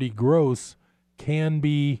Security gross can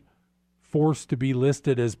be forced to be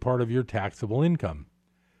listed as part of your taxable income.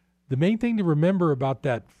 The main thing to remember about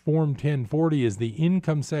that Form 1040 is the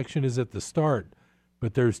income section is at the start,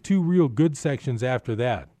 but there's two real good sections after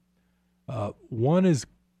that. One is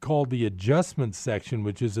called the adjustments section,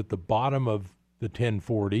 which is at the bottom of the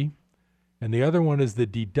 1040, and the other one is the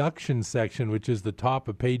deduction section, which is the top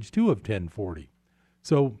of page 2 of 1040.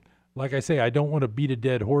 So, like I say, I don't want to beat a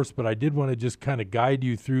dead horse, but I did want to just kind of guide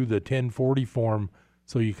you through the 1040 form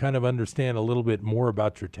so you kind of understand a little bit more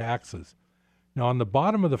about your taxes. Now, on the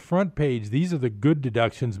bottom of the front page, these are the good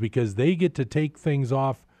deductions because they get to take things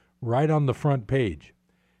off right on the front page.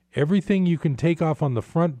 Everything you can take off on the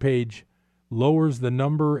front page lowers the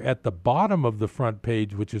number at the bottom of the front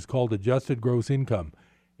page, which is called adjusted gross income.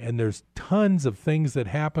 And there's tons of things that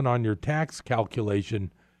happen on your tax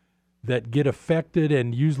calculation that get affected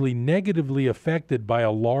and usually negatively affected by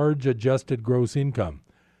a large adjusted gross income.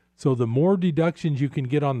 So the more deductions you can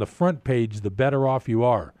get on the front page, the better off you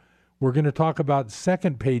are. We're going to talk about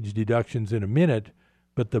second page deductions in a minute,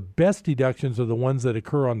 but the best deductions are the ones that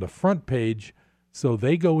occur on the front page, so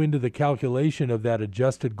they go into the calculation of that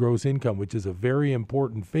adjusted gross income, which is a very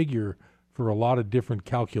important figure for a lot of different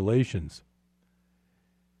calculations.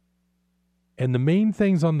 And the main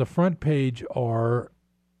things on the front page are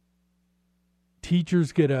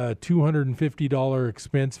teachers get a $250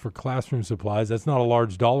 expense for classroom supplies. That's not a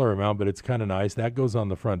large dollar amount, but it's kind of nice. That goes on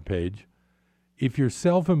the front page. If you're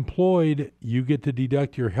self-employed, you get to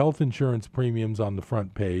deduct your health insurance premiums on the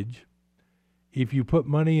front page. If you put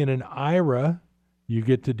money in an IRA, you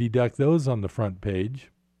get to deduct those on the front page.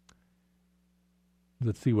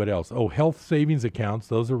 Let's see what else. Oh, health savings accounts.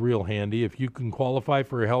 Those are real handy. If you can qualify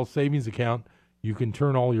for a health savings account, you can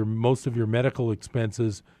turn most of your medical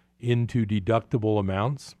expenses into deductible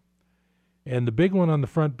amounts. And the big one on the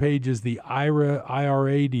front page is the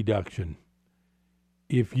IRA deduction.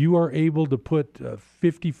 If you are able to put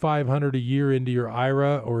 $5,500 a year into your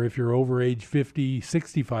IRA, or if you're over age 50,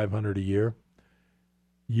 $6,500 a year,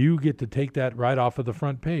 you get to take that right off of the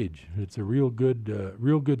front page. It's a real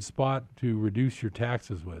good spot to reduce your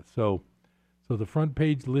taxes with. So the front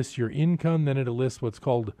page lists your income, then it'll list what's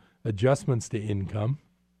called adjustments to income.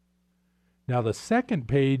 Now the second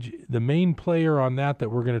page, the main player on that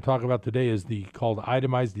we're going to talk about today is called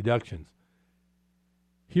itemized deductions.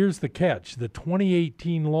 Here's the catch. The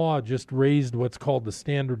 2018 law just raised what's called the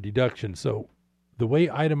standard deduction. So the way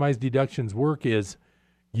itemized deductions work is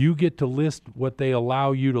you get to list what they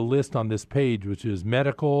allow you to list on this page, which is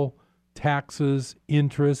medical, taxes,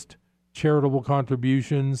 interest, charitable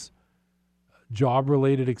contributions,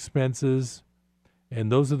 job-related expenses, and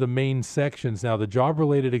those are the main sections. Now, the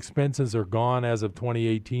job-related expenses are gone as of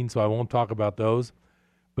 2018, so I won't talk about those.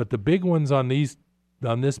 But the big ones on this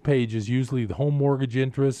page is usually the home mortgage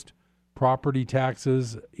interest, property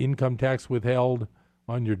taxes, income tax withheld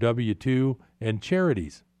on your W-2, and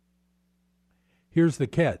charities. Here's the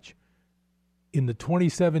catch. In the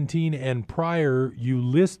 2017 and prior, you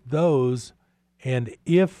list those, and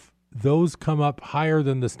if those come up higher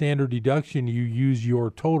than the standard deduction, you use your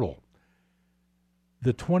total.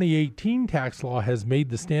 The 2018 tax law has made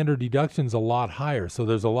the standard deductions a lot higher, so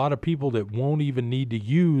there's a lot of people that won't even need to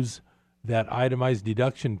use that itemized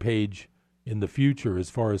deduction page in the future as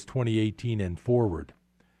far as 2018 and forward.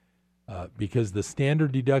 Because the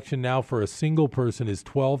standard deduction now for a single person is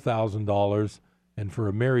 $12,000, and for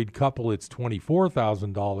a married couple it's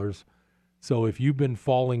 $24,000. So if you've been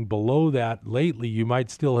falling below that lately, you might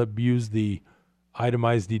still have used the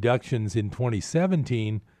itemized deductions in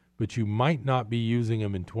 2017, but you might not be using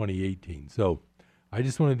them in 2018. So I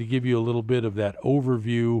just wanted to give you a little bit of that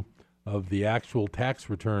overview of the actual tax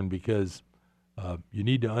return because you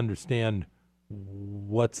need to understand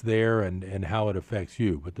what's there and how it affects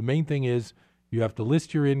you. But the main thing is you have to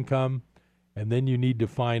list your income, and then you need to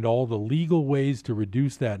find all the legal ways to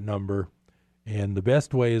reduce that number. And the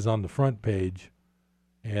best way is on the front page,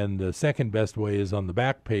 and the second best way is on the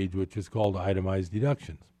back page, which is called itemized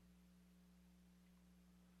deductions.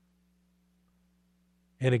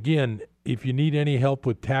 And again, if you need any help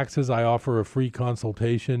with taxes, I offer a free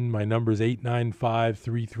consultation. My number is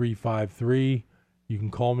 895-3353. You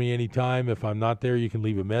can call me anytime. If I'm not there, you can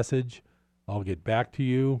leave a message. I'll get back to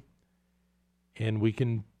you, and we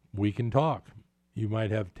can talk. You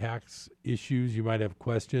might have tax issues. You might have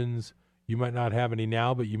questions. You might not have any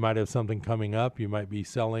now, but you might have something coming up. You might be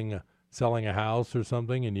selling a house or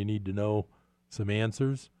something, and you need to know some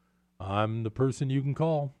answers. I'm the person you can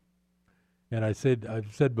call. And I've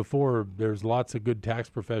said before, there's lots of good tax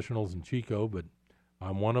professionals in Chico, but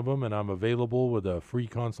I'm one of them, and I'm available with a free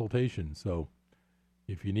consultation. So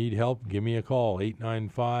if you need help, give me a call,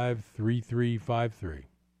 895-3353.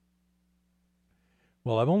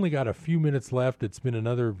 Well, I've only got a few minutes left. It's been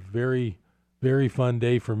another very, very fun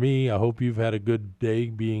day for me. I hope you've had a good day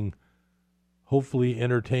being hopefully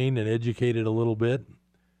entertained and educated a little bit.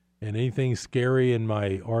 And anything scary in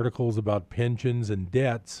my articles about pensions and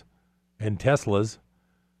debts and Teslas,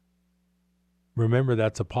 remember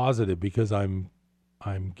that's a positive, because I'm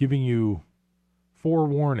giving you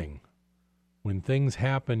forewarning. When things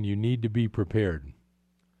happen, you need to be prepared.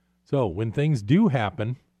 So when things do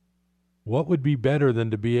happen, what would be better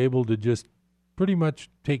than to be able to just pretty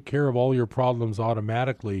much take care of all your problems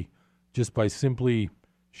automatically just by simply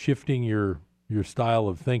shifting your style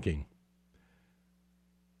of thinking?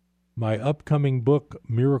 My upcoming book,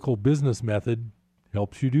 Miracle Business Method,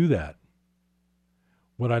 helps you do that.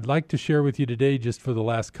 What I'd like to share with you today, just for the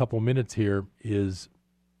last couple minutes here, is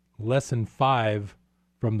Lesson 5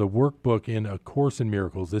 from the workbook in A Course in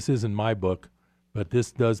Miracles. This isn't my book, but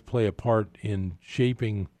this does play a part in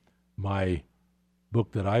shaping my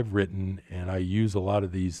book that I've written, and I use a lot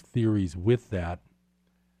of these theories with that.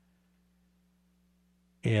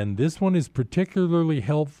 And this one is particularly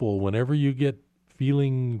helpful whenever you get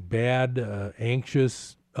feeling bad,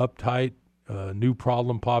 anxious, uptight, new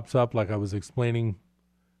problem pops up, like I was explaining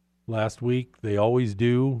last week. They always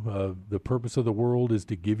do. The purpose of the world is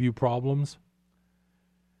to give you problems.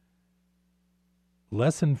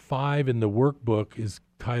 Lesson 5 in the workbook is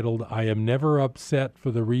titled, I Am Never Upset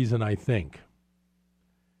for the Reason I Think.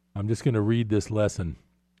 I'm just going to read this lesson.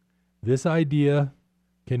 This idea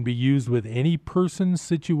can be used with any person,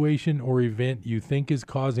 situation, or event you think is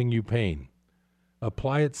causing you pain.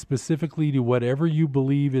 Apply it specifically to whatever you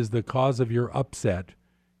believe is the cause of your upset,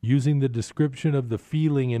 using the description of the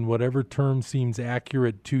feeling in whatever term seems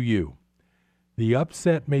accurate to you. The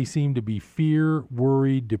upset may seem to be fear,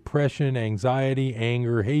 worry, depression, anxiety,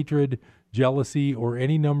 anger, hatred, jealousy, or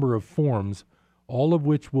any number of forms, all of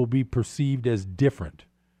which will be perceived as different.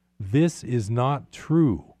 This is not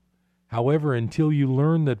true. However, until you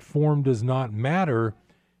learn that form does not matter,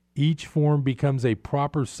 each form becomes a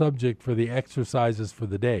proper subject for the exercises for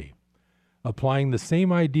the day. Applying the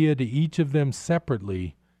same idea to each of them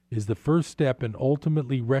separately is the first step in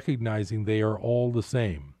ultimately recognizing they are all the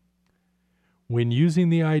same. When using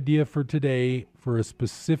the idea for today for a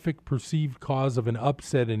specific perceived cause of an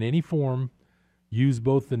upset in any form, use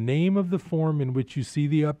both the name of the form in which you see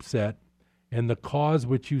the upset and the cause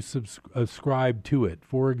which you ascribe to it.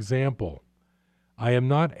 For example, I am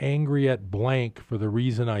not angry at blank for the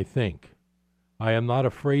reason I think. I am not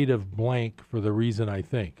afraid of blank for the reason I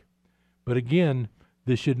think. But again,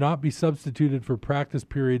 this should not be substituted for practice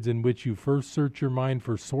periods in which you first search your mind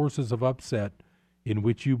for sources of upset in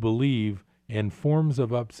which you believe and forms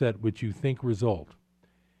of upset which you think result.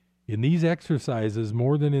 In these exercises,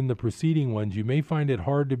 more than in the preceding ones, you may find it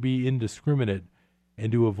hard to be indiscriminate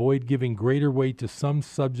and to avoid giving greater weight to some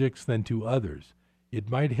subjects than to others. It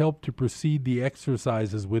might help to precede the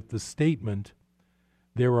exercises with the statement,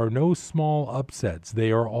 there are no small upsets.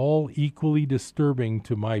 They are all equally disturbing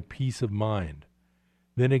to my peace of mind.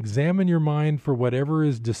 Then examine your mind for whatever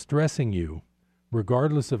is distressing you,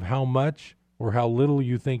 regardless of how much or how little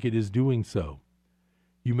you think it is doing so.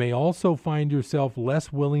 You may also find yourself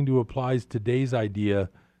less willing to apply today's idea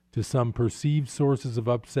to some perceived sources of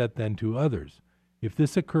upset than to others. If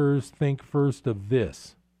this occurs, think first of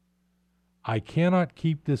this. I cannot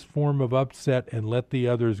keep this form of upset and let the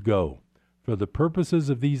others go. For the purposes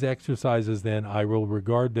of these exercises, then, I will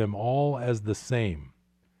regard them all as the same.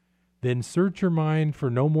 Then search your mind for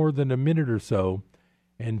no more than a minute or so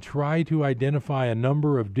and try to identify a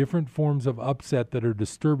number of different forms of upset that are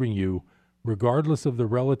disturbing you, regardless of the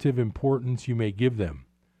relative importance you may give them.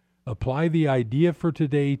 Apply the idea for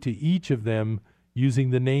today to each of them using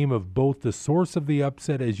the name of both the source of the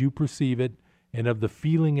upset as you perceive it and of the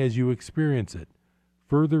feeling as you experience it.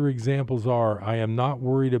 Further examples are, I am not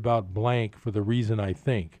worried about blank for the reason I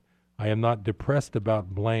think. I am not depressed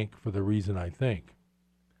about blank for the reason I think.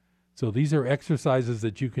 So these are exercises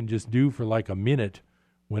that you can just do for like a minute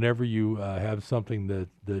whenever you have something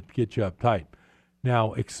that gets you uptight.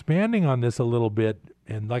 Now, expanding on this a little bit,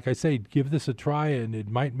 and like I say, give this a try and it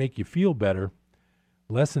might make you feel better.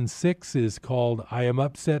 Lesson 6 is called, I am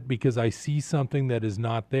upset because I see something that is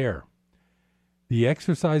not there. The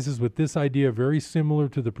exercises with this idea are very similar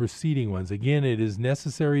to the preceding ones. Again, it is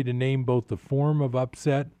necessary to name both the form of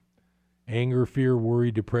upset, anger, fear,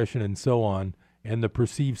 worry, depression, and so on, and the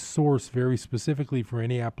perceived source very specifically for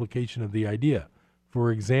any application of the idea.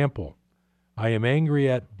 For example, I am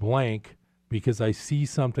angry at blank because I see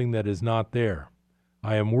something that is not there.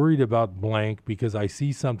 I am worried about blank because I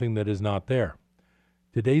see something that is not there.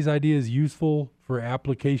 Today's idea is useful for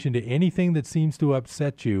application to anything that seems to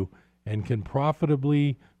upset you and can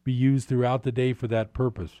profitably be used throughout the day for that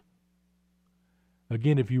purpose.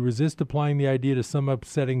 Again, if you resist applying the idea to some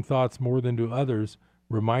upsetting thoughts more than to others,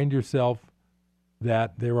 remind yourself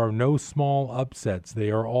that there are no small upsets. They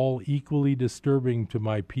are all equally disturbing to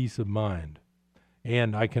my peace of mind.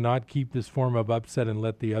 And I cannot keep this form of upset and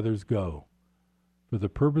let the others go. For the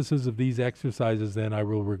purposes of these exercises, then, I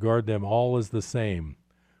will regard them all as the same.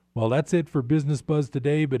 Well, that's it for Business Buzz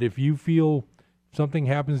today, but if you feel something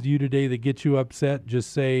happens to you today that gets you upset,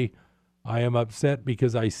 just say, I am upset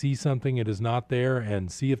because I see something that is not there,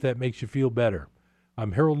 and see if that makes you feel better.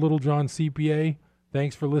 I'm Harold Littlejohn, CPA.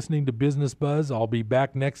 Thanks for listening to Business Buzz. I'll be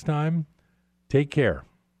back next time. Take care.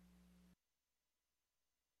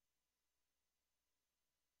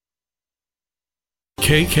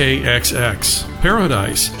 KKXX,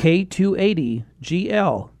 Paradise.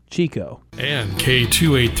 K280GL, Chico. And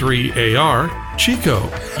K283AR,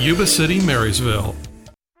 Chico, Yuba City, Marysville.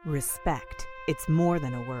 Respect. It's more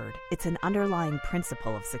than a word. It's an underlying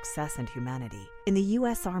principle of success and humanity. In the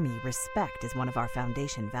U.S. Army, respect is one of our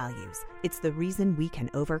foundation values. It's the reason we can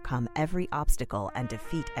overcome every obstacle and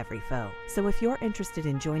defeat every foe. So if you're interested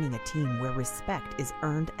in joining a team where respect is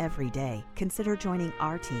earned every day, consider joining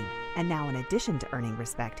our team. And now, in addition to earning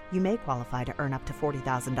respect, you may qualify to earn up to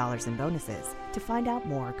 $40,000 in bonuses. To find out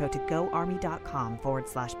more, go to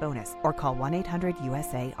goarmy.com/bonus or call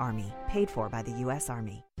 1-800-USA-ARMY. Paid for by the U.S.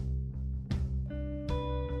 Army.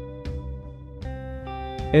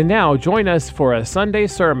 And now join us for a Sunday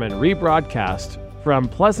sermon rebroadcast from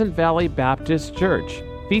Pleasant Valley Baptist Church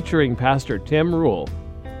featuring Pastor Tim Rule.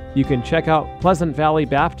 You can check out Pleasant Valley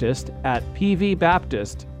Baptist at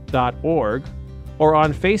pvbaptist.org or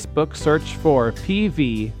on Facebook search for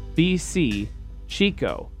PVBC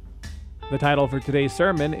Chico. The title for today's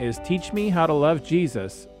sermon is Teach Me How to Love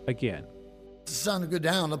Jesus Again. The sun go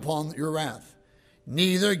down upon your wrath,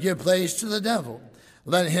 neither give place to the devil.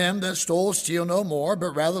 Let him that stole steal no more,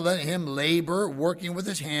 but rather let him labor, working with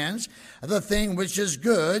his hands, the thing which is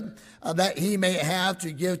good, that he may have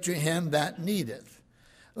to give to him that needeth.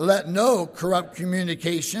 Let no corrupt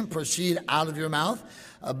communication proceed out of your mouth,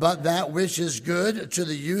 but that which is good to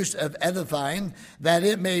the use of edifying, that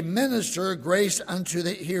it may minister grace unto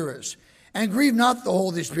the hearers. And grieve not the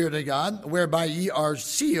Holy Spirit of God, whereby ye are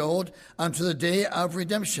sealed unto the day of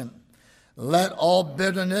redemption. Let all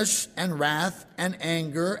bitterness and wrath and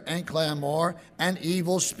anger and clamor and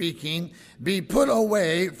evil speaking be put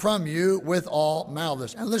away from you with all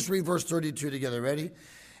malice. And let's read verse 32 together. Ready?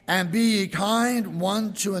 And be ye kind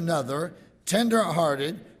one to another,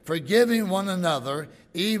 tender-hearted, forgiving one another,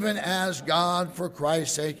 even as God for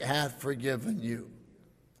Christ's sake hath forgiven you.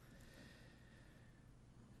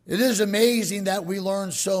 It is amazing that we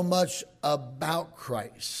learn so much about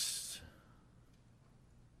Christ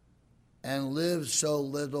and live so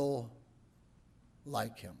little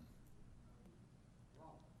like him.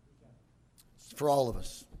 It's for all of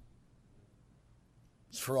us.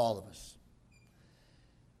 It's for all of us.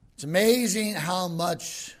 It's amazing how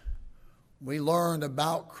much we learned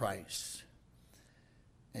about Christ,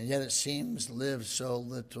 and yet it seems live so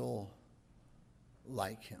little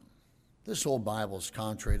like him. This whole Bible is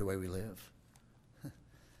contrary to the way we live. The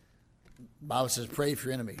Bible says, pray for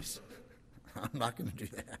your enemies. I'm not going to do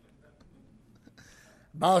that.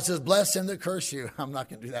 The Bible says, bless them that curse you. I'm not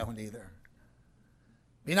going to do that one either.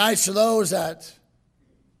 Be nice to those that,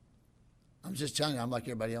 I'm just telling you, I'm like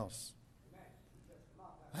everybody else.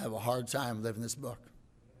 I have a hard time living this book.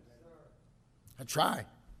 I try.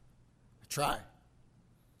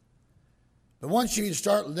 But once you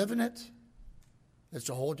start living it, it's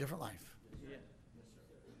a whole different life.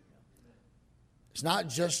 It's not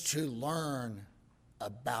just to learn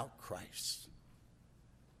about Christ.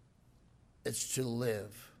 It's to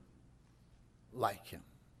live like him.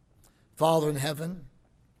 Father in heaven,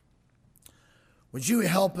 would you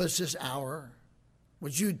help us this hour?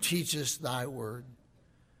 Would you teach us thy word?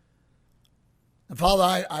 And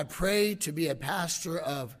Father, I pray to be a pastor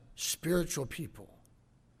of spiritual people.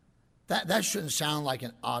 That shouldn't sound like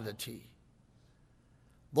an oddity.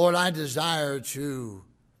 Lord, I desire to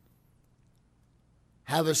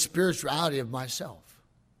have a spirituality of myself.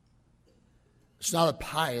 It's not a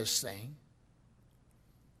pious thing.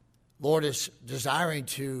 Lord is desiring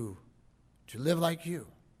to live like you.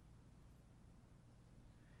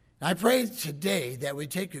 And I pray today that we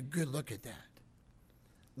take a good look at that.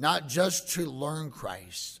 Not just to learn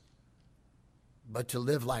Christ, but to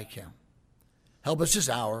live like him. Help us this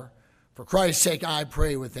hour. For Christ's sake, I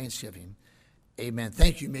pray with thanksgiving. Amen.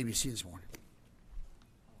 Thank you. You may be seated this morning.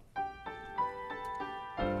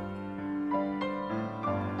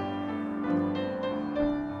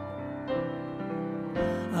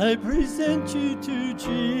 I present you to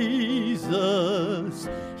Jesus.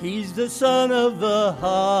 He's the Son of the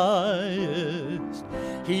highest.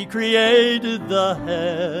 He created the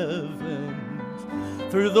heavens,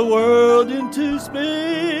 threw the world into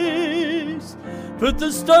space, put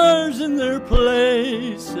the stars in their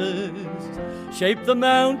places, shaped the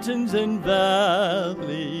mountains and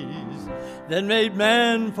valleys, then made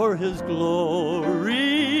man for his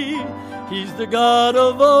glory. He's the God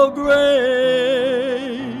of all grace.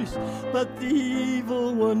 But the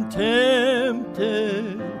evil one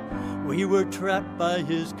tempted, we were trapped by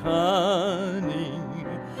his cunning.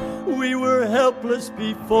 We were helpless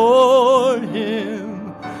before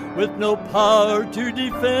him, with no power to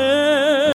defend.